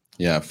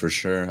 Yeah, for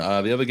sure.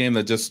 The other game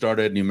that just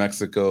started, New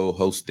Mexico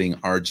hosting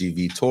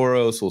RGV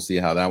Toros. We'll see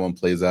how that one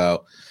plays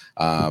out.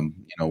 Want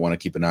to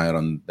keep an eye out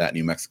on that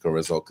New Mexico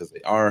result, because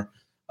they are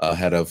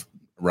ahead of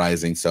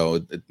Rising. So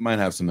it might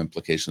have some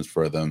implications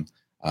for them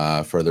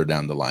further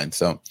down the line.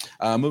 So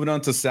moving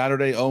on to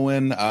Saturday,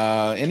 Owen,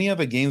 any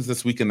other games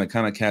this weekend that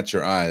kind of catch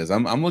your eyes?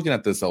 I'm looking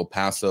at this El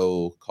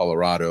Paso,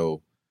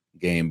 Colorado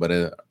game, but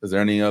is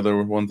there any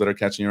other ones that are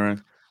catching your eye?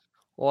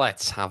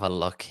 Let's have a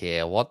look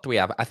here. What do we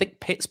have? I think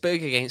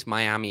Pittsburgh against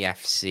Miami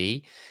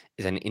FC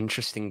is an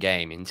interesting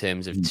game in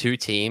terms of two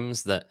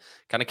teams that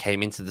kind of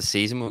came into the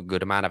season with a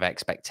good amount of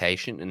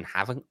expectation and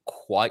haven't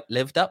quite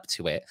lived up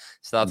to it.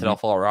 Started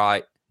off all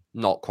right,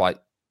 not quite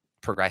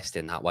progressed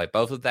in that way.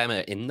 Both of them are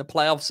in the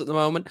playoffs at the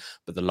moment,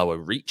 but the lower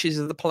reaches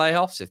of the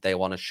playoffs, if they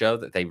want to show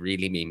that they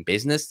really mean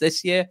business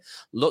this year,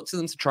 look to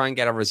them to try and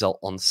get a result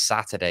on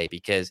Saturday,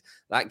 because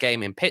that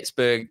game in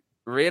Pittsburgh,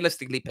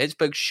 realistically,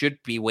 Pittsburgh should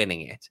be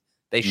winning it.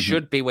 They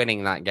should be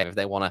winning that game if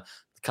they want to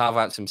carve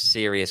out some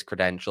serious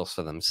credentials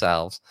for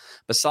themselves.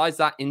 Besides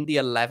that, Indy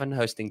 11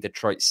 hosting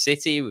Detroit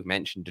City. We've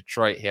mentioned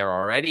Detroit here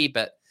already,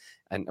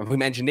 and we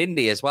mentioned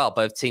Indy as well.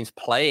 Both teams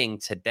playing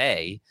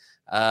today,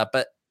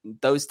 but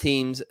those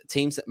teams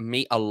that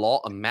meet a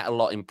lot and met a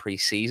lot in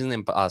preseason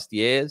in past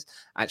years,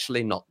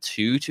 actually not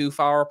too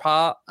far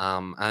apart.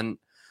 And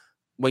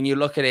when you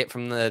look at it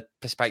from the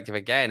perspective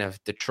again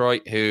of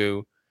Detroit,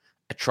 who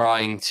are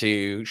trying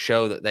to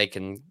show that they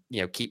can,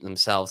 keep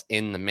themselves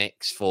in the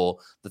mix for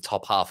the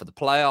top half of the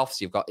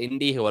playoffs. You've got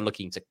Indy, who are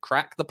looking to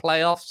crack the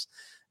playoffs.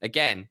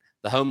 Again,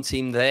 the home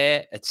team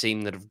there, a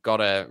team that have got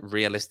to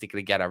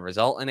realistically get a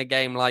result in a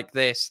game like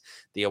this.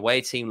 The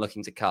away team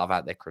looking to carve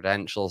out their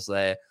credentials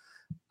there.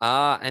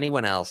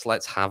 Anyone else?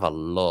 Let's have a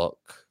look.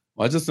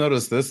 Well, I just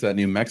noticed that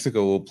New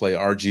Mexico will play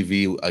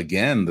RGV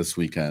again this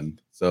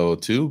weekend. So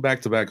 2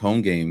 back-to-back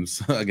home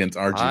games against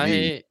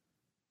RGV.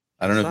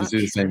 I don't know if you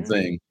see the same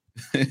thing.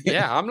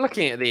 Yeah, I'm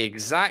looking at the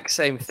exact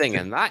same thing,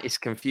 and that is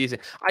confusing.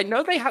 I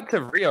know they had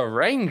to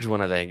rearrange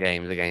one of their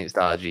games against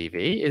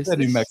RGV.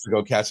 New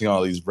Mexico catching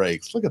all these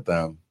breaks. Look at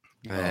them.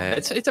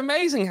 It's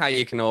amazing how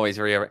you can always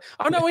rearrange.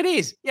 Oh, no, it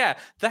is. Yeah,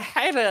 the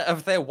header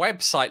of their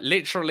website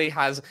literally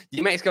has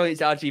New Mexico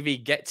against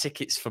RGV, get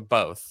tickets for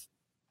both.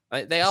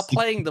 They are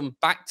playing them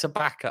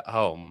back-to-back at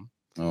home.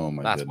 Oh,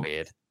 my That's goodness.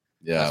 weird.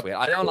 Yeah. That's weird.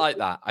 I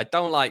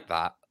don't like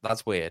that.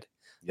 That's weird.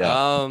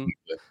 Yeah.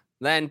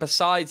 Then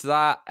besides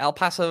that, El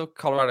Paso,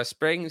 Colorado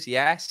Springs,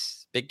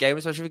 yes. Big game,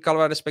 especially for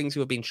Colorado Springs, who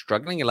have been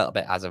struggling a little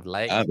bit as of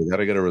late. Yeah, they got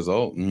to get a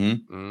result.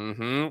 And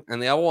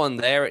the other one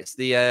there, it's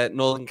the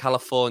Northern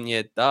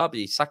California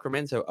derby,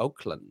 Sacramento,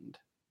 Oakland.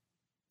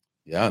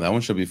 Yeah, that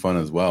one should be fun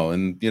as well.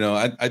 And,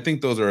 I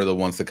think those are the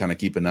ones to kind of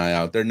keep an eye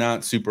out. They're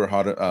not super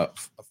hot,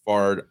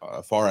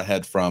 far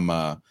ahead from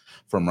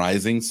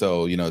Rising.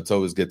 So, it's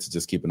always good to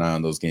just keep an eye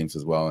on those games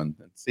as well and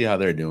see how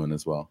they're doing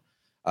as well.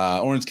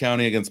 Orange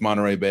County against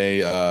Monterey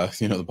Bay,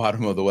 the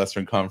bottom of the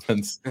Western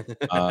Conference,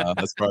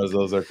 as far as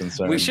those are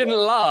concerned. We shouldn't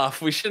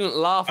laugh. We shouldn't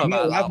laugh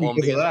about that one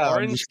because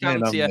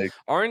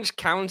Orange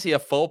County are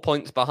 4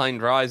 points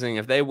behind Rising.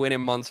 If they win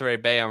in Monterey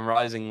Bay and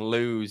Rising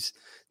lose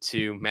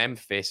to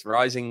Memphis,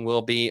 Rising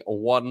will be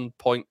 1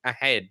 point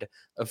ahead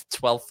of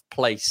 12th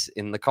place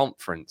in the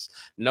conference,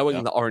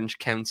 knowing that Orange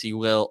County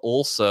will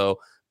also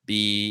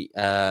be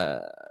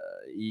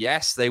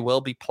yes, they will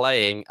be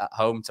playing at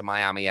home to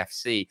Miami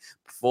FC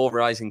before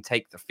Rising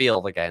take the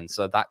field again.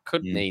 So that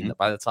could mean that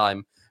by the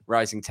time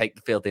Rising take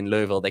the field in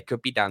Louisville, they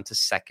could be down to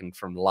second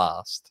from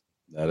last.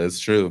 That is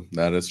true.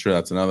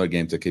 That's another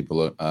game to keep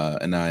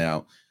an eye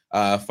out.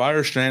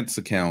 Fire Strand's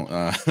account,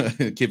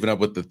 keeping up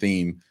with the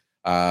theme.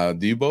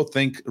 Do you both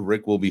think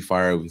Rick will be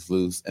fired with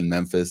Luz and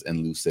Memphis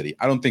and Lou City?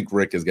 I don't think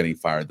Rick is getting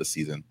fired this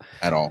season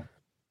at all.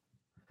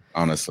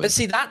 Honestly. But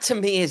see, that to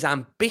me is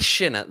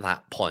ambition at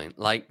that point.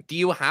 Like, do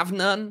you have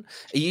none?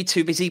 Are you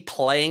too busy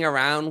playing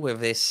around with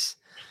this?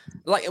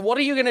 Like, what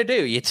are you going to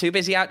do? You're too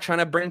busy out trying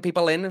to bring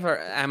people in for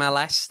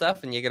MLS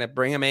stuff, and you're going to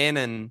bring them in,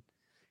 and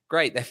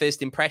great. Their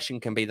first impression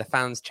can be the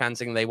fans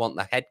chanting they want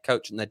the head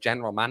coach and the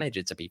general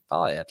manager to be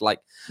fired.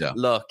 Like,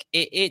 look,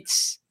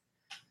 it's...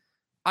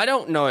 I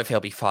don't know if he'll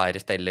be fired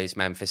if they lose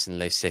Memphis and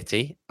lose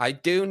City. I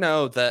do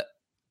know that,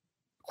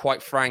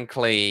 quite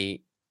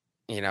frankly,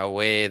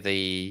 with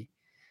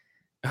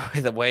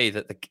the way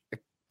that the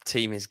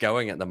team is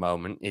going at the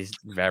moment is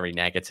very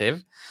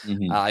negative.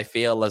 I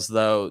feel as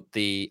though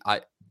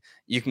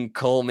you can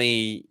call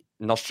me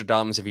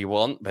Nostradamus if you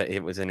want, but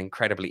it was an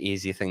incredibly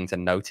easy thing to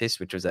notice,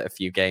 which was that a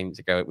few games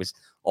ago, it was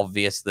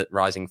obvious that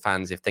Rising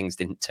fans, if things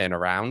didn't turn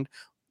around,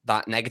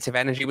 that negative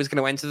energy was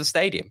going to enter the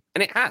stadium.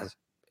 And it has.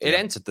 It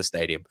entered the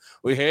stadium.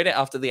 We heard it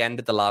after the end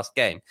of the last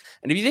game.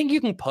 And if you think you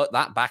can put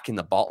that back in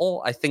the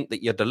bottle, I think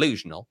that you're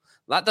delusional.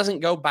 That doesn't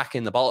go back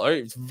in the bottle.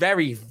 It's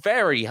very,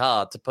 very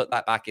hard to put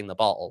that back in the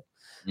bottle.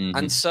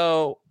 And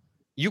so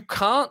you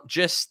can't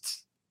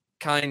just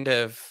kind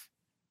of,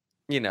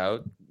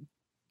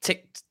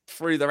 tick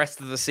through the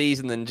rest of the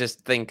season and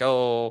just think,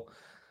 oh,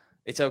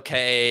 it's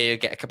okay,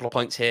 get a couple of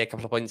points here, a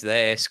couple of points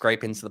there,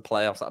 scrape into the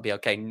playoffs, that'll be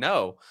okay.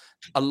 No,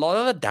 a lot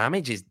of the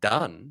damage is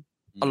done.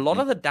 A lot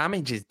of the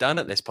damage is done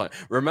at this point.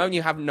 Ramon,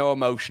 you have no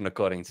emotion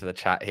according to the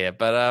chat here,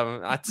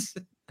 but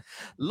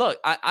look,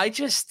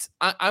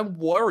 I'm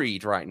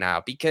worried right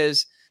now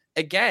because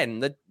again,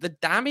 the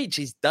damage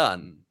is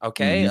done.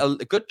 Okay, a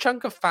good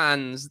chunk of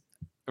fans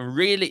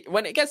really,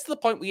 when it gets to the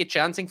point where you're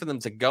chanting for them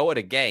to go at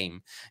a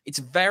game, it's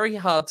very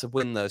hard to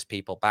win those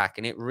people back,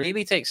 and it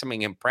really takes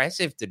something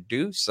impressive to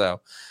do so.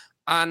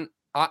 And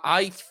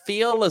I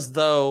feel as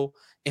though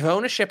if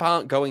ownership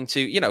aren't going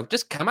to,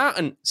 just come out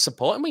and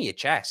support him with your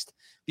chest.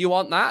 If you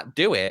want that,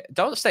 do it.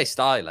 Don't stay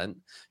silent.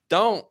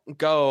 Don't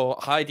go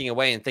hiding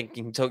away and think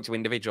you can talk to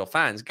individual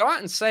fans. Go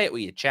out and say it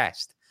with your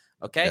chest.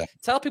 Okay? Yeah.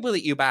 Tell people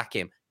that you back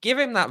him. Give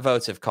him that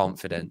vote of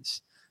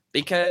confidence.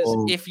 Because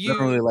if you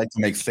don't really like to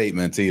make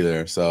statements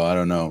either, so I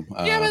don't know.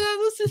 But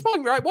that's his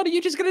point, right? What are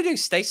you just going to do?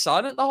 Stay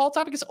silent the whole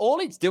time? Because all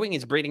it's doing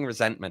is breeding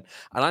resentment.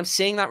 And I'm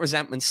seeing that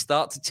resentment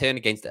start to turn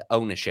against the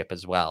ownership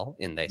as well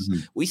in this.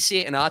 We see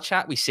it in our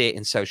chat. We see it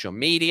in social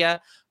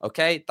media.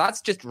 Okay?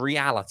 That's just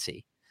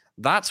reality.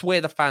 That's where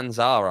the fans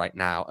are right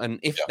now. And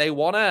if they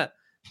want to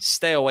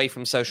stay away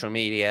from social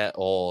media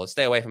or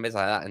stay away from bits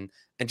like that and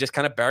just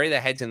kind of bury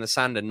their heads in the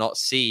sand and not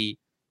see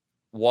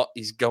what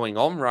is going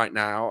on right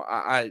now,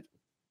 I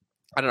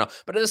don't know.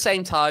 But at the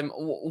same time,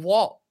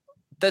 what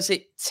does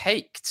it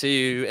take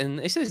to, and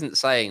this isn't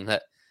saying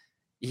that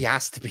he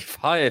has to be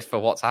fired for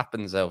what's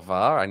happened so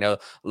far. I know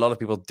a lot of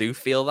people do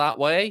feel that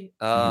way.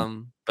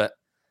 But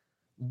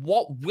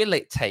what will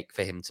it take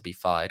for him to be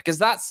fired? Because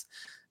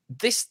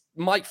this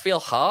might feel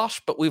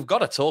harsh, but we've got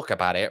to talk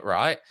about it,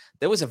 right?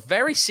 There was a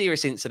very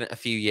serious incident a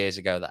few years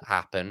ago that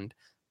happened,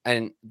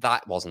 and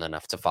that wasn't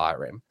enough to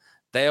fire him.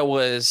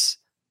 There's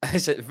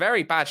a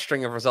very bad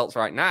string of results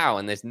right now,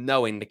 and there's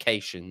no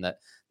indication that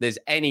there's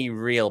any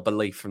real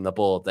belief from the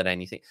board that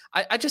anything.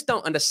 I just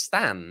don't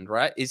understand,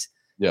 right? Is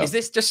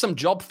this just some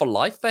job for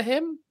life for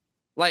him?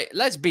 Like,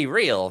 let's be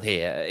real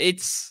here.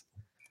 There's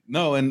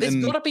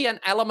got to be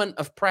an element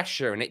of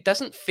pressure, and it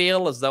doesn't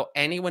feel as though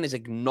anyone is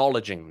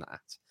acknowledging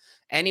that.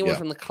 Anyone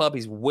from the club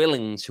is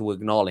willing to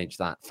acknowledge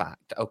that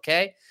fact.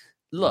 Okay,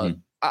 look,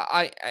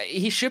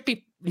 he should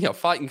be,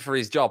 fighting for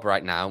his job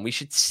right now, and we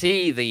should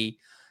see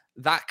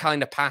that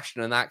kind of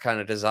passion and that kind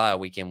of desire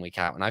week in, week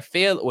out. And I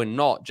feel that we're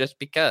not, just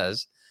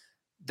because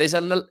there's a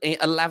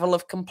level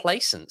of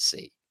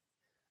complacency.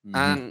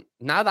 And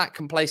now that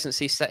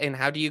complacency set in,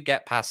 how do you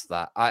get past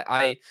that?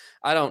 I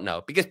don't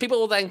know, because people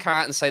will then come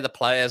out and say the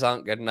players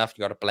aren't good enough.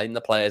 You got to blame the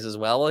players as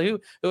well.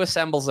 Who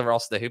assembles the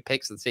roster? Who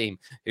picks the team?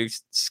 Who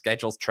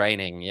schedules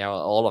training?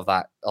 All of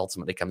that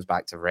ultimately comes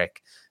back to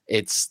Rick.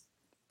 I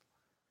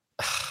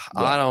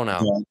don't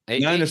know.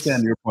 I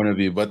understand your point of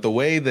view, but the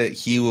way that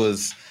he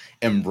was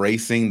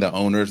embracing the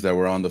owners that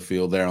were on the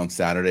field there on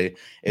Saturday,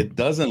 it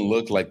doesn't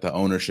look like the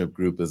ownership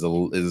group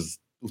is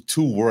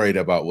too worried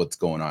about what's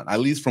going on, at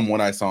least from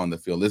what I saw on the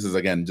field. This is,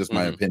 again, just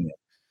my opinion.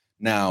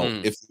 Now,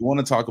 if you want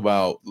to talk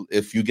about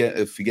if you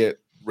get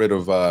rid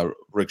of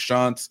Rick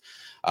Schantz,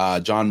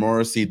 John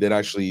Morrissey did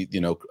actually,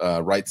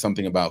 write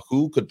something about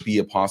who could be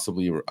a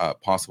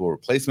possible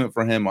replacement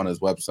for him on his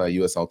website,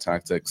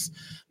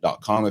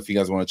 usltactics.com, if you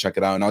guys want to check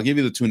it out. And I'll give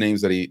you the two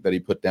names that he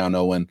put down,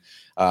 Owen.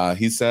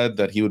 He said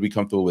that he would be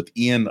comfortable with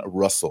Ian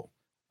Russell.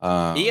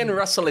 Ian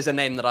Russell is a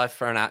name that I've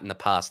thrown out in the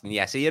past. And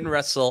yes, Ian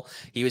Russell,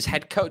 he was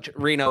head coach at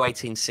Reno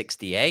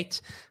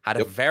 1868, had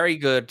a very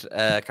good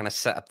kind of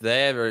setup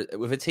there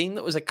with a team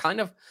that was a kind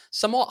of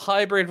somewhat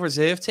hybrid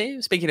reserve team.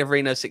 Speaking of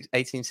Reno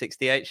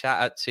 1868, shout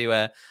out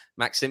to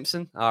Max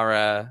Simpson,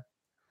 our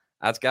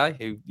ads guy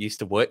who used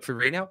to work for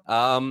Reno.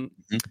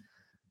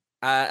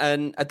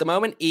 And at the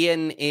moment,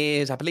 Ian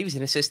is, I believe he's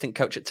an assistant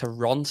coach at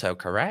Toronto,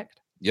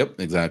 correct? Yep,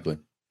 exactly.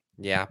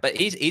 Yeah, but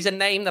he's a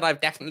name that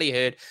I've definitely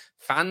heard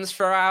fans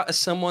throw out as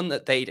someone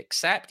that they'd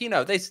accept.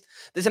 There's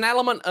an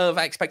element of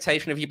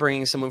expectation of you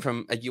bringing someone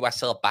from a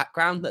USL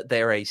background that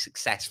they're a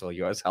successful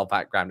USL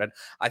background, and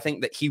I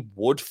think that he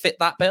would fit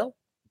that bill.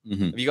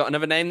 Have you got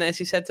another name there, as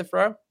he said, to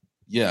throw?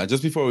 Yeah,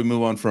 just before we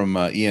move on from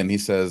Ian, he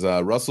says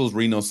Russell's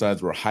Reno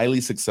sides were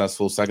highly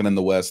successful, second in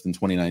the West in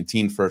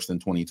 2019, first in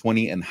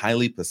 2020, and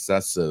highly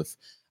possessive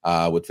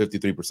with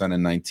 53%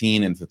 in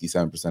 19 and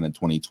 57% in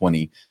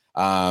 2020.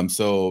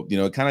 So,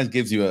 it kind of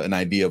gives you an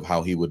idea of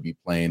how he would be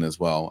playing as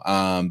well.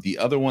 The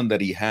other one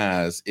that he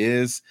has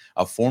is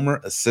a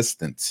former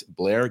assistant,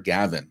 Blair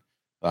Gavin,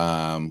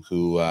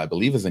 who I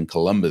believe is in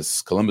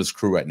Columbus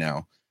Crew right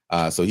now.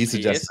 So he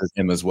suggested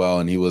him as well.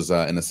 And he was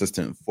an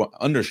assistant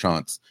under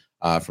Schantz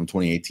from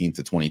 2018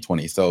 to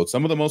 2020. So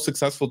some of the most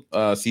successful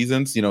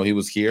seasons, he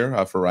was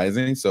here for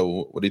Rising.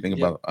 So what do you think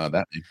about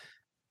that?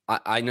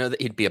 I know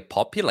that he'd be a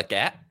popular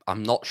get.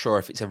 I'm not sure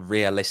if it's a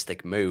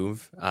realistic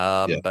move,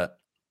 but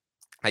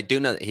I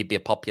do know that he'd be a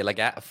popular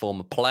get, a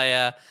former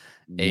player,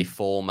 a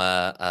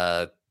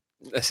former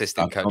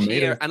assistant coach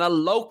here, and a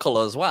local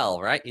as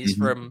well, right? He's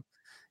from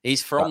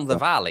the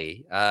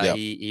Valley.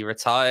 He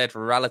retired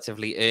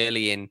relatively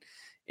early in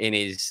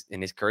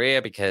his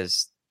career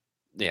because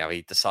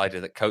he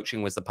decided that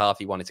coaching was the path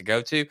he wanted to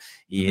go to.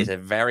 He is a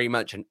very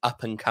much an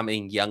up and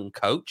coming young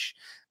coach,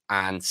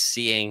 and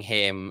seeing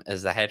him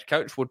as the head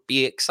coach would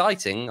be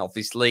exciting.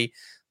 Obviously,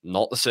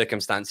 not the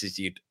circumstances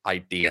you'd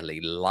ideally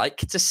like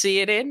to see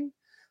it in.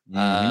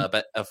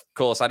 But of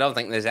course, I don't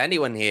think there's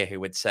anyone here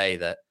who would say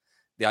that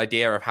the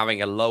idea of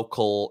having a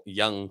local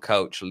young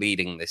coach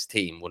leading this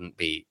team wouldn't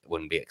be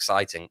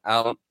exciting.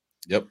 I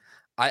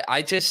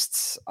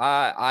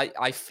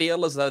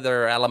feel as though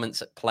there are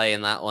elements at play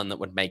in that one that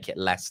would make it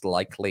less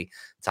likely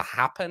to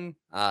happen.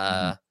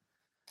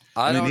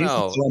 I don't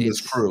know.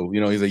 Columbus Crew,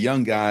 he's a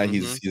young guy.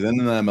 He's in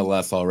the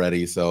MLS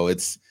already, so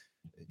it's.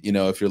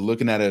 If you're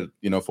looking at it,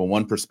 from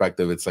one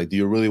perspective, it's like, do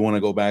you really want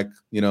to go back,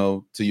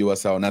 to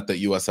USL? Not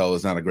that USL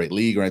is not a great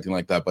league or anything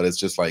like that, but it's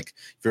just like,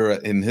 if you're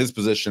in his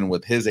position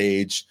with his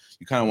age,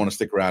 you kind of want to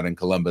stick around in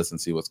Columbus and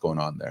see what's going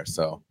on there.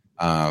 So,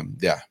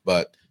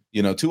 but,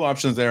 two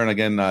options there. And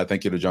again,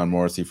 thank you to John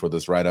Morrissey for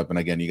this write-up. And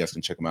again, you guys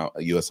can check him out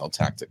at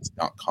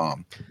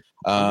usltactics.com.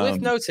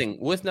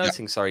 Worth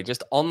noting, sorry,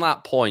 just on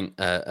that point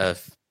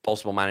of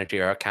possible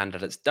managerial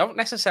candidates, don't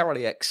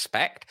necessarily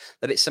expect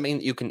that it's something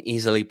that you can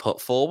easily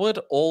put forward,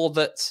 or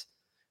that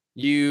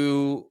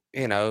are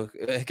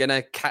going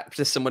to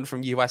capture someone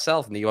from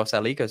USL, from the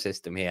USL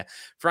ecosystem here.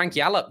 Frank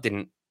Yallop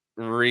didn't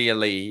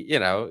really,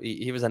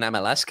 he was an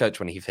MLS coach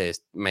when he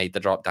first made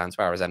the drop down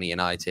to Arizona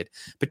United.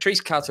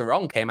 Patrice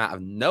Carteron came out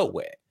of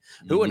nowhere.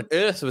 Who on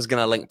earth was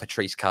going to link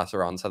Patrice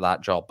Carteron to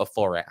that job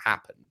before it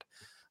happened?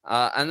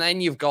 And then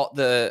you've got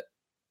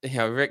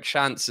Rick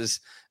Schantz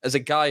as a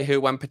guy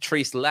who, when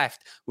Patrice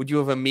left, would you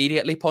have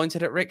immediately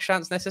pointed at Rick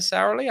Schantz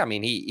necessarily? I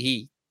mean,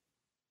 he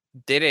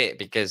did it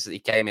because he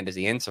came in as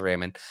the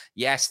interim, and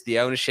yes, the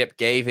ownership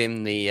gave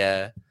him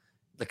the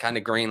kind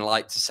of green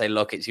light to say,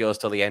 look, it's yours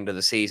till the end of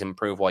the season,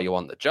 prove why you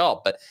want the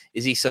job. But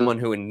is he someone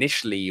who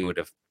initially you would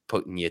have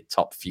put in your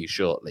top few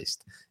shortlist?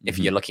 If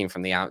you're looking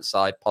from the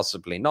outside,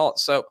 possibly not.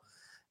 So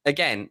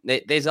again,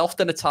 there's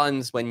often a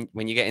times when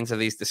you get into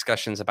these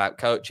discussions about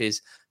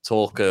coaches,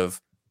 talk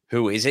of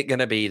who is it going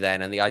to be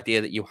then? And the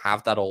idea that you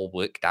have that all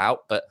worked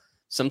out. But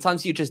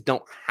sometimes you just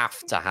don't have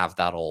to have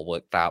that all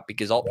worked out,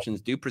 because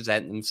options do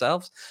present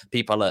themselves.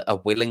 People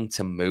are willing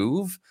to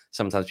move.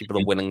 Sometimes people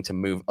are willing to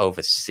move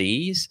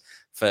overseas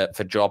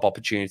for job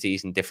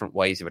opportunities and different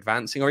ways of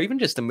advancing, or even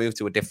just to move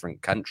to a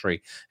different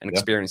country and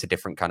experience a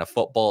different kind of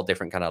football,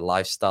 different kind of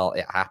lifestyle.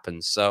 It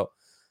happens. So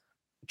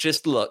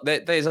just look,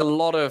 there's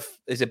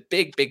a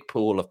big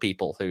pool of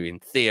people who, in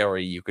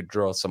theory, you could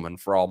draw someone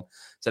from.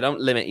 So don't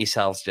limit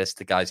yourselves just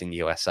to guys in the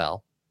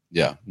USL.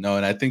 Yeah, no,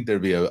 and I think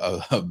there'd be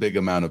a big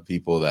amount of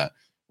people that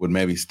would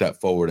maybe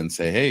step forward and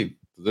say, hey,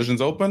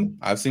 position's open.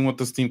 I've seen what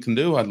this team can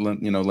do.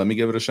 Let me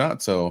give it a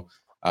shot. So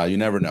you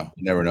never know.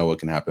 You never know what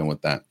can happen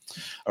with that.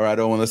 All right,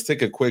 Owen, let's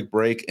take a quick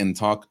break and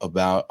talk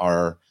about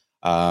our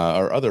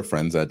other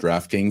friends at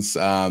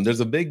DraftKings. There's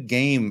a big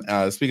game.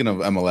 Speaking of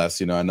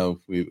MLS, I know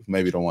we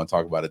maybe don't want to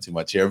talk about it too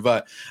much here,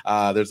 but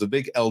there's a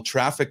big El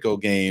Tráfico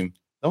game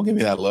Don't give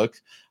me that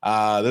look.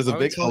 There's a What are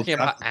we big talking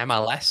about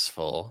MLS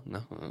for?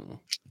 No.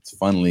 It's a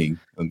fun league.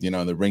 And,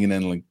 they're bringing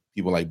in like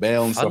people like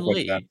Bale and stuff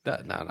like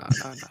that. No.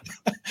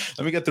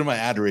 Let me get through my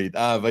ad read.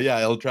 But yeah,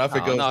 El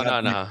Tráfico.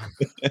 No.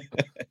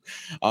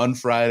 On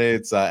Friday,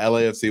 it's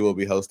LAFC will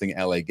be hosting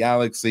LA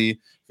Galaxy. If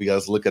you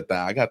guys look at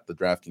that, I got the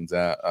DraftKings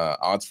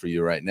odds for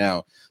you right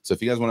now. So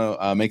if you guys want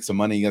to make some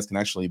money, you guys can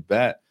actually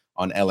bet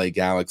on LA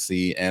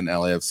Galaxy and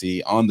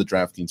LAFC on the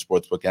DraftKings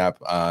Sportsbook app.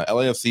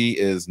 LAFC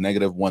is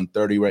negative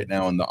 130 right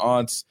now on the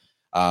odds.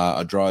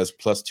 A draw is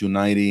plus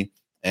 290.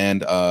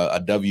 And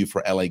a W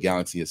for LA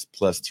Galaxy is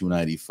plus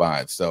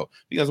 295. So if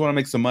you guys want to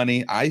make some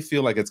money, I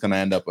feel like it's going to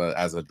end up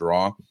as a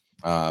draw.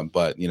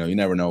 But, you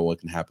never know what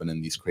can happen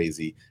in these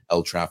crazy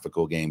El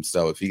Tráfico games.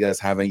 So if you guys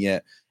haven't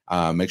yet,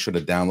 make sure to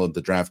download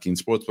the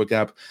DraftKings Sportsbook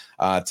app.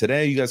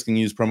 Today, you guys can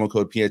use promo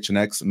code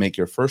PHNX, make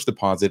your first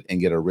deposit, and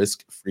get a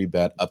risk-free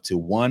bet up to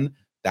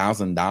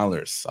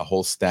 $1,000, a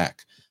whole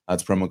stack.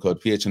 That's promo code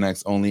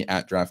PHNX only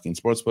at DraftKings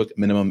Sportsbook.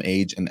 Minimum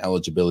age and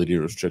eligibility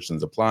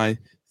restrictions apply.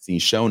 See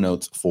show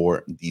notes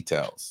for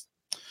details.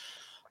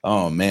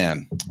 Oh,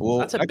 man. Well,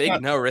 that's a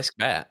big no-risk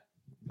bet.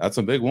 That's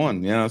a big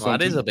one. Yeah,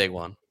 that is a big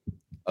one.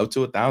 Up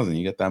to $1,000,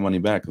 you get that money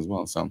back as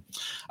well. So,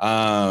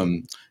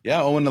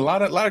 yeah, Owen, a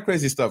lot of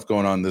crazy stuff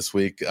going on this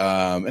week.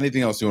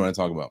 Anything else you want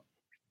to talk about?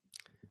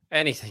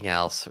 Anything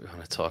else we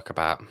want to talk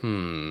about?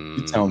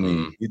 You tell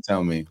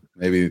me.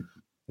 Maybe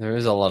there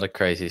is a lot of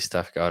crazy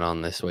stuff going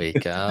on this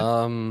week.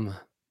 I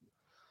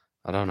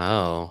don't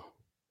know.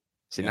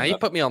 See, now you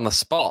put me on the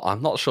spot.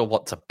 I'm not sure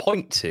what to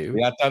point to.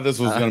 Yeah, I thought this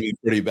was going to be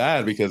pretty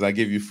bad because I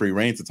gave you free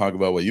reign to talk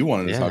about what you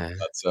wanted to talk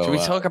about. So, should we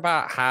talk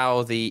about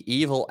how the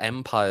Evil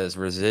Empires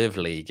Reserve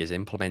League is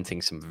implementing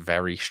some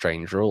very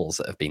strange rules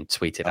that have been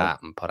tweeted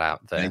out and put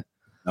out there?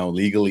 No,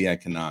 legally I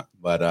cannot.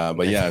 But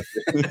yeah.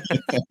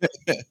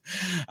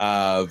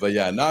 But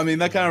yeah, no, I mean,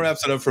 that kind of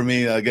wraps it up for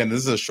me. Again, this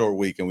is a short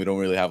week and we don't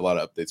really have a lot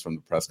of updates from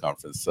the press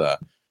conference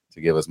to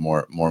give us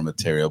more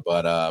material.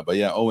 But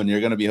yeah, Owen, you're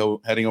going to be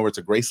heading over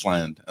to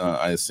Graceland,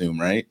 I assume,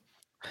 right?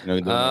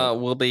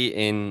 We'll be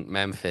in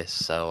Memphis.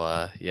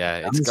 So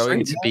yeah, it's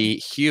going to be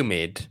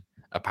humid,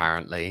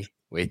 apparently,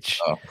 which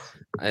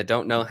I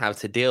don't know how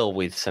to deal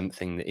with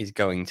something that is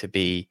going to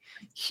be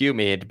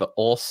humid, but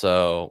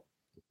also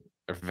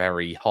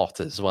very hot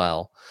as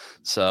well.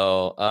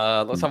 So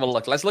let's have a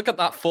look. Let's look at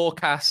that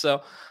forecast.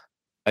 So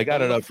I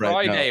got it up Friday,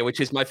 right now. Which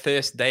is my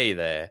first day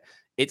there.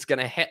 It's going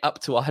to hit up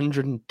to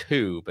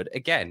 102, but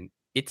again,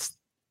 it's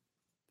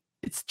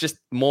just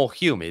more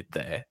humid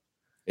there.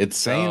 It's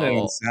saying that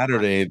on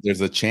Saturday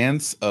there's a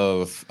chance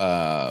of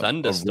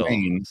thunderstorms,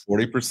 rain,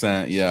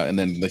 40%, yeah, and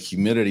then the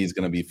humidity is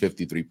going to be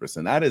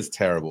 53%. That is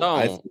terrible.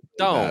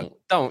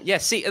 Don't. Yeah,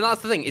 see, and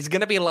that's the thing. It's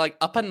going to be like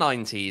upper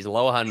 90s,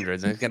 lower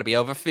hundreds, and it's going to be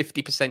over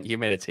 50%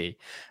 humidity,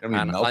 and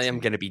I am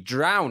going to be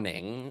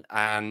drowning,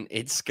 and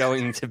it's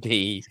going to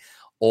be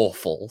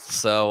awful.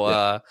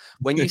 So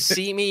when you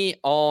see me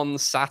on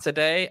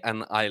Saturday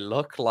and I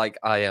look like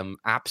I am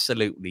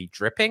absolutely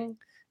dripping,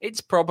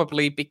 it's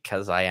probably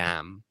because I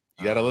am.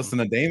 You gotta listen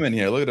to Damon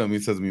here. Look at him. He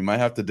says we might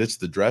have to ditch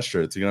the dress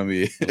shirts. You're gonna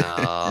be. No,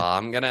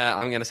 I'm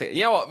gonna say.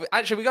 You know what?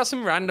 Actually, we got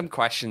some random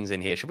questions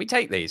in here. Should we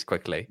take these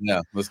quickly?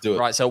 Yeah, let's do it.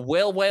 Right. So,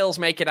 will Wales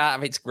make it out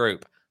of its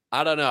group?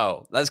 I don't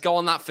know. Let's go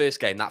on that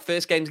first game. That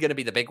first game is going to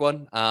be the big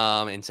one.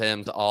 In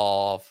terms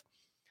of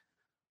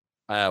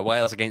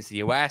Wales against the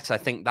US, I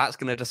think that's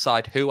going to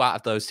decide who out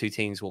of those two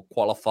teams will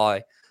qualify.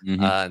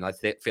 Mm-hmm. And I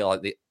feel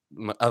like the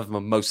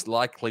most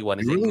likely one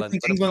is England.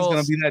 Think England's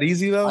going to be that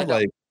easy though?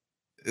 Like.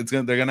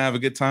 They're gonna have a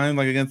good time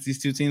like against these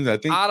two teams. I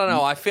don't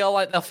know. I feel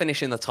like they'll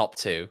finish in the top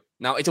two.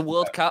 Now it's a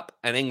World Cup,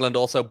 and England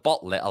also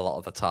bottle it a lot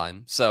of the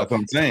time, so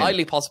it's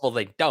highly possible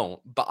they don't.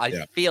 But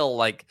I feel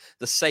like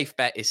the safe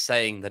bet is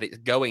saying that it's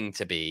going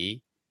to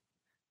be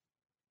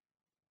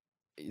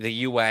the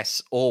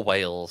US or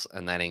Wales,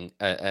 and then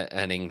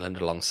and England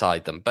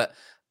alongside them. But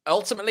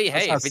ultimately,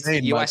 if it's the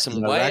US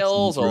and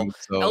Wales, or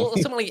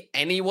ultimately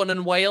anyone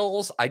in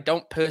Wales, I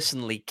don't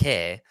personally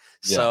care.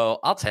 So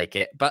I'll take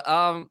it. But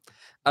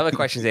other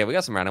questions here. We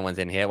got some random ones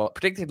in here. Well,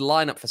 predicted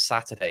lineup for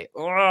Saturday.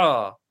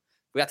 Oh,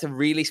 we had to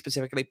really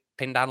specifically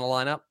pin down the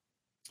lineup.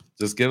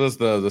 Just give us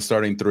the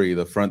starting three,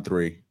 the front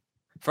three.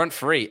 Front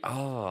three.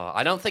 Oh,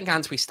 I don't think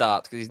Antwi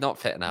starts because he's not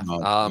fit enough.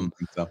 No, I don't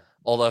think so.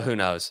 Although who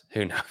knows?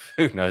 Who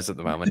knows at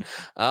the moment?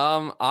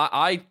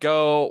 I'd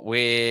go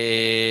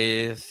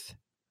with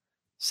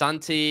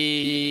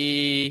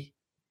Santi,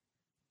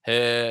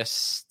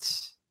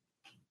 Hurst.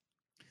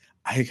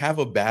 I have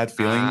a bad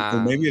feeling,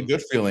 or maybe a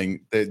good feeling,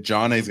 that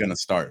John is going to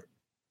start.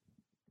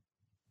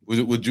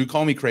 Would you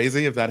call me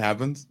crazy if that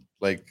happens?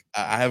 Like,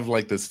 I have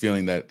like this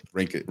feeling that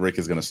Rick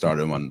is going to start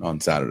him on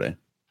Saturday.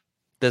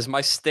 Does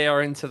my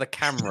stare into the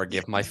camera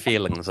give my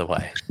feelings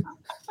away?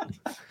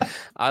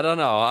 I don't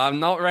know. I'm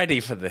not ready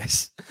for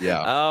this.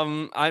 Yeah.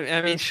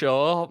 I mean,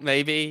 sure,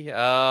 maybe. Give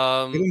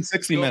him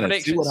 60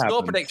 minutes. See what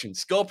happens.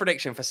 Score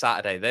prediction for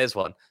Saturday. There's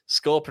one.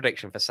 Score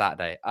prediction for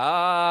Saturday.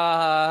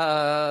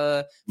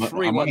 3-1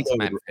 to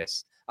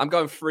Memphis. I'm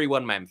going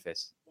 3-1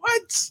 Memphis.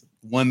 What?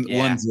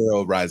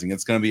 1-0 Rising.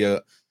 It's going to be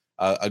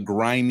a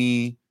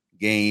grimy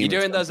game.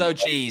 You're doing those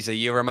OGs, are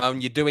you,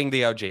 Ramon? You're doing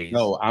the OGs.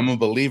 No, I'm a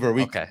believer.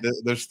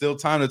 There's still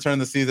time to turn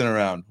the season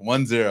around.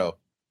 1-0.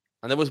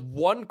 And there was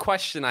one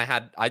question I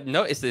had. I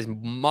noticed this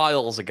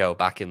miles ago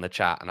back in the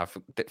chat, and I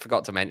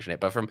forgot to mention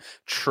it, but from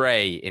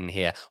Trey in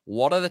here.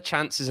 What are the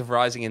chances of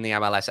rising in the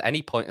MLS at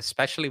any point,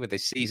 especially with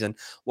this season?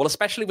 Well,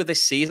 especially with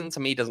this season, to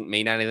me, doesn't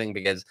mean anything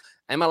because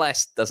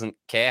MLS doesn't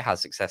care how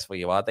successful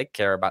you are. They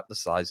care about the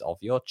size of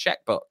your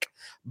checkbook.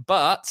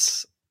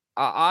 But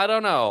I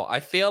don't know. I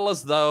feel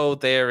as though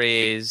there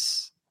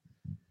is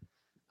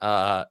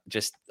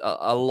just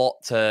a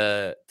lot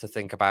to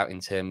think about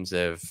in terms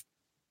of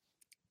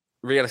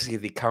realistically,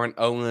 the current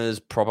owners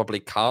probably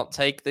can't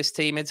take this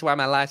team into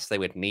MLS. They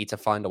would need to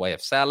find a way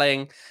of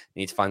selling.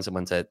 Need to find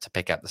someone to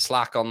pick up the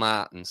slack on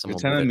that. And someone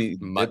You're telling me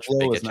much Diplo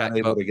bigger is not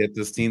able to get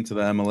this team to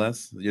the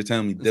MLS? You're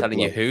telling me Diplo? I'm telling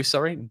you who?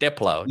 Sorry,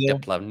 Diplo. Yeah.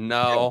 Diplo.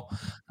 No.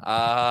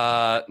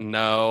 Yeah.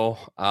 No.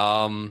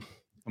 Come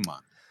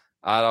on.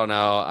 I don't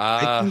know.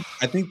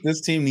 I think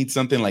this team needs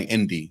something like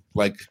Indy.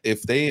 Like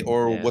if they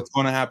what's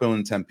going to happen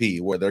in Tempe,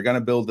 where they're going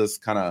to build this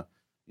kind of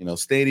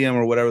stadium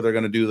or whatever they're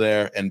going to do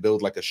there and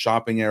build like a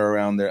shopping area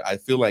around there. I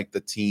feel like the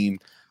team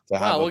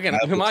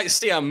we might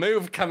see a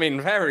move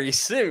coming very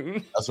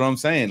soon. That's what I'm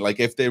saying. Like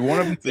if they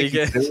want to be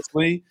taken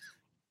seriously,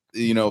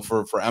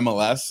 for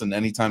MLS and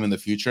anytime in the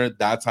future,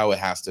 that's how it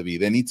has to be.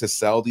 They need to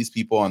sell these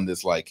people on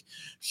this like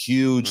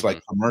huge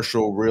like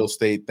commercial real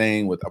estate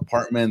thing with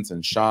apartments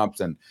and shops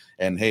and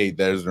hey,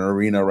 there's an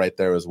arena right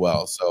there as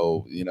well.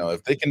 So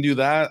if they can do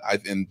that,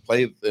 and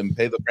pay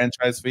the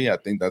franchise fee, I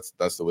think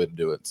that's the way to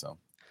do it. So.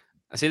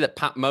 I see that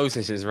Pat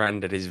Moses has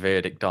rendered his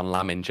verdict on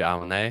Lamin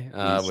Jaune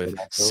with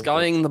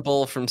skying the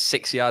ball from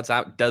 6 yards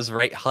out does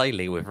rate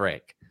highly with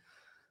Rick.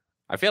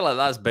 I feel like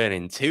that's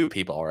burning two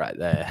people right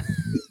there.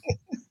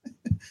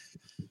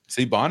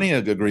 See, Bonnie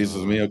agrees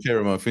with me. Okay,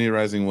 Ramon, if Phoenix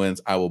Rising wins,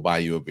 I will buy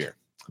you a beer.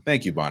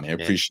 Thank you, Bonnie. I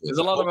appreciate it. There's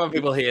a lot of other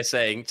people here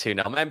saying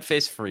 2-0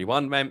 Memphis,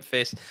 3-1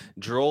 Memphis,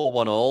 draw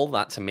 1-1.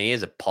 That to me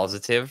is a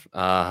positive,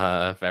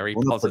 very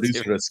positive.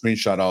 Producer to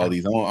screenshot all of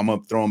these. I'm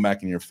gonna throw them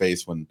back in your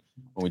face when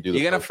we do.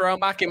 You're gonna throw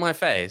them back in my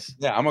face?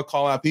 Yeah, I'm gonna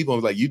call out people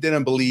like you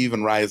didn't believe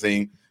in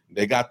Rising.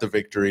 They got the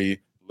victory.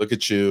 Look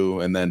at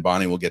you, and then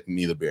Bonnie will get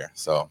me the beer.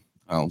 So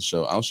I'll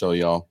show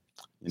y'all.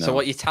 So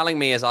what you're telling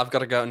me is I've got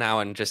to go now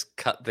and just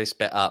cut this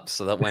bit up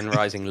so that when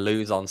Rising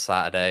lose on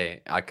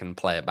Saturday, I can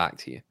play it back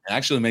to you. It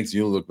actually makes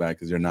you look bad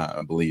because you're not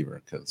a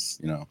believer. Because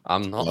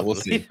I'm not a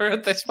believer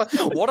at this point.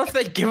 What have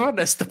they given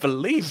us to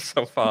believe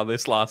so far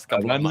this last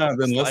couple of months? I've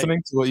been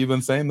listening to what you've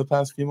been saying the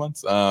past few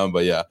months.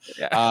 But yeah.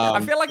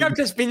 I feel like I've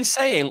just been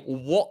saying,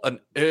 "What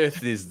on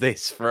earth is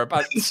this?" for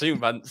about 2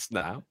 months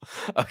now.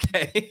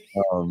 Okay.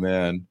 Oh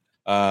man.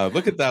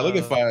 Look at that. Look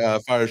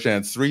at Fire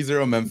Chance.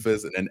 3-0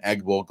 Memphis and an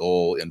Egbo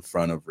goal in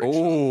front of Richmond.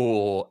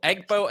 Oh,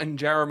 Egbo and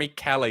Jeremy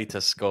Kelly to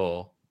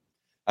score.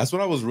 That's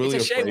what I was really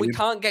It's a shame we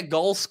can't get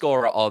goal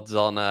scorer odds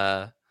on.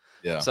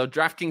 So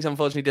DraftKings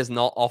unfortunately does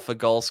not offer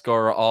goal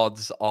scorer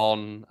odds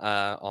on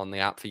the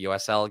app for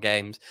USL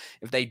games.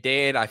 If they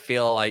did, I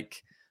feel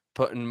like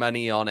putting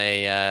money on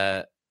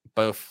a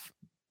both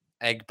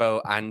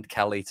Egbo and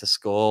Kelly to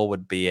score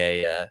would be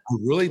I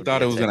really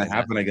thought it was going to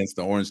happen against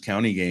the Orange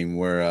County game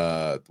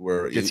where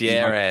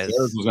Gutierrez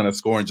was going to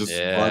score and just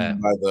run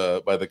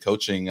by the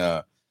coaching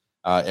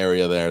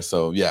area there.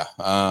 So yeah.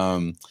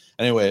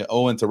 Anyway,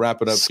 Owen, to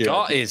wrap it up,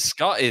 Scott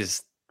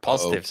is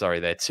positive. Sorry,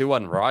 they're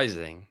 2-1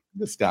 Rising.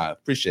 Good Scott,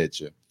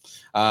 appreciate you.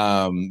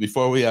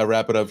 Before we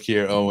wrap it up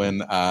here,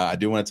 Owen, I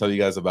do want to tell you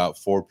guys about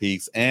Four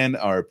Peaks and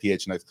our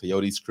PHNX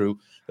Coyotes crew.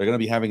 They're going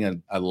to be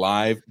having a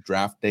live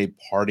draft day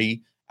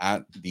party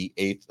at the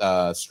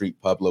 8th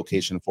Street Pub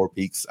location, Four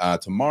Peaks,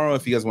 tomorrow.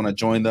 If you guys want to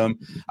join them,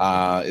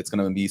 it's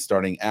going to be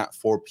starting at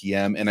 4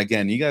 p.m. And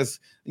again, you guys,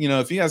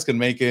 if you guys can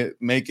make it,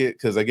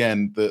 because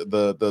again,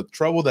 the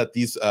trouble that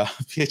these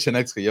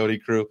PHNX Coyote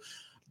crew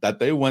that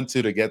they went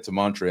to get to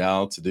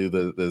Montreal to do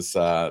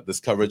this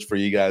coverage for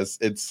you guys,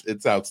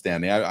 it's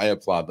outstanding. I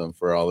applaud them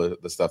for all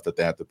the stuff that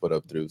they have to put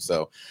up through.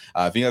 So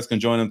if you guys can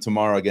join them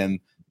tomorrow,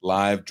 again,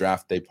 live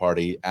draft day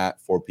party at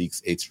Four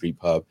Peaks 8th Street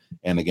Pub.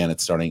 And again,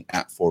 it's starting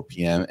at 4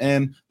 p.m.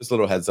 And just a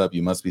little heads up,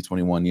 you must be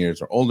 21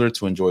 years or older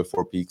to enjoy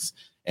Four Peaks,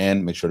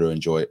 and make sure to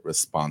enjoy it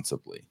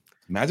responsibly.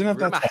 Imagine if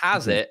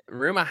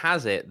rumor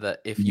has it that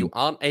if you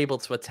aren't able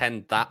to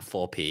attend that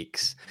Four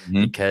Peaks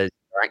because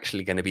you're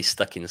actually going to be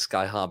stuck in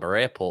Sky Harbor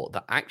Airport,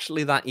 that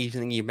actually that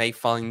evening you may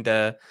find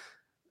a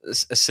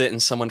certain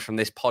someone from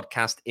this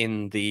podcast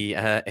in the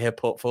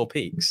airport Four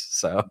Peaks.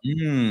 So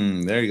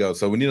there you go.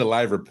 So we need a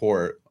live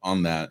report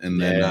on that. And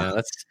then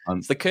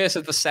it's the curse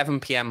of the 7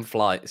 p.m.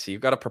 flight. So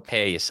you've got to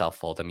prepare yourself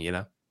for them,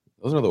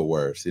 Those are the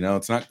worst.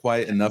 It's not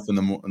quite enough in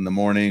the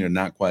morning or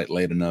not quite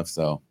late enough.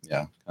 So yeah,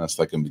 kind of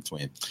stuck in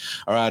between.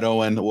 All right,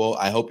 Owen. Well,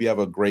 I hope you have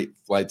a great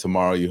flight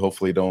tomorrow. You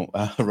hopefully don't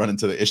run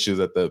into the issues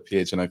that the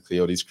PHNX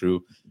Coyotes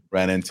crew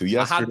ran into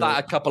yesterday. I had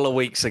that a couple of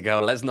weeks ago.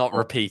 Let's not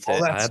repeat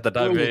it. I had the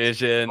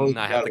diversion.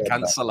 I had the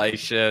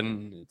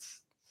cancellation.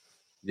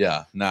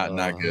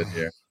 Not good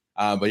here.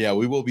 But yeah,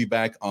 we will be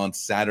back on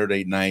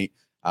Saturday night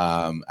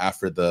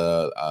after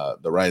the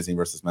Rising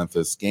versus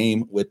Memphis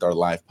game with our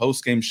live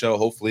post game show.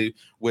 Hopefully,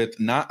 with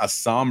not a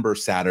somber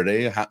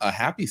Saturday, a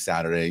happy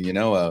Saturday.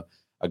 A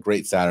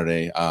great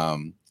Saturday.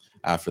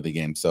 After the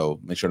game, so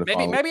make sure to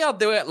follow. Maybe I'll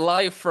do it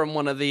live from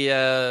one of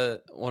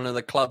the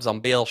clubs on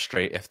Beale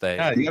Street if they.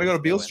 Yeah, you gotta go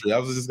to Beale Street. I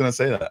was just gonna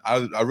say that.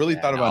 I really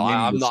thought about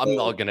naming. I'm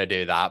not gonna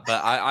do that,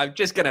 but I'm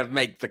just gonna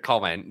make the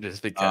comment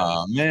just because.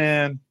 Oh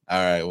man! All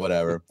right,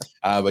 whatever.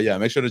 But yeah,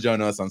 make sure to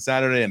join us on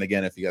Saturday. And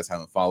again, if you guys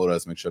haven't followed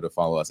us, make sure to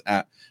follow us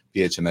at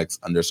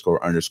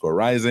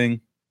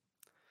PHNX__rising.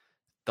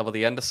 Double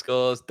the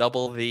underscores,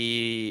 double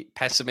the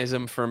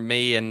pessimism from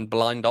me, and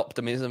blind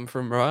optimism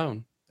from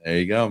Rowan. There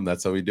you go.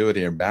 That's how we do it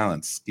here.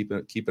 Balance. Keep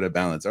it a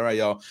balance. All right,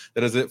 y'all.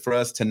 That is it for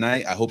us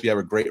tonight. I hope you have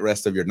a great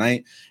rest of your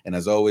night. And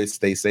as always,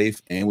 stay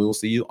safe, and we will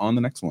see you on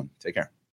the next one. Take care.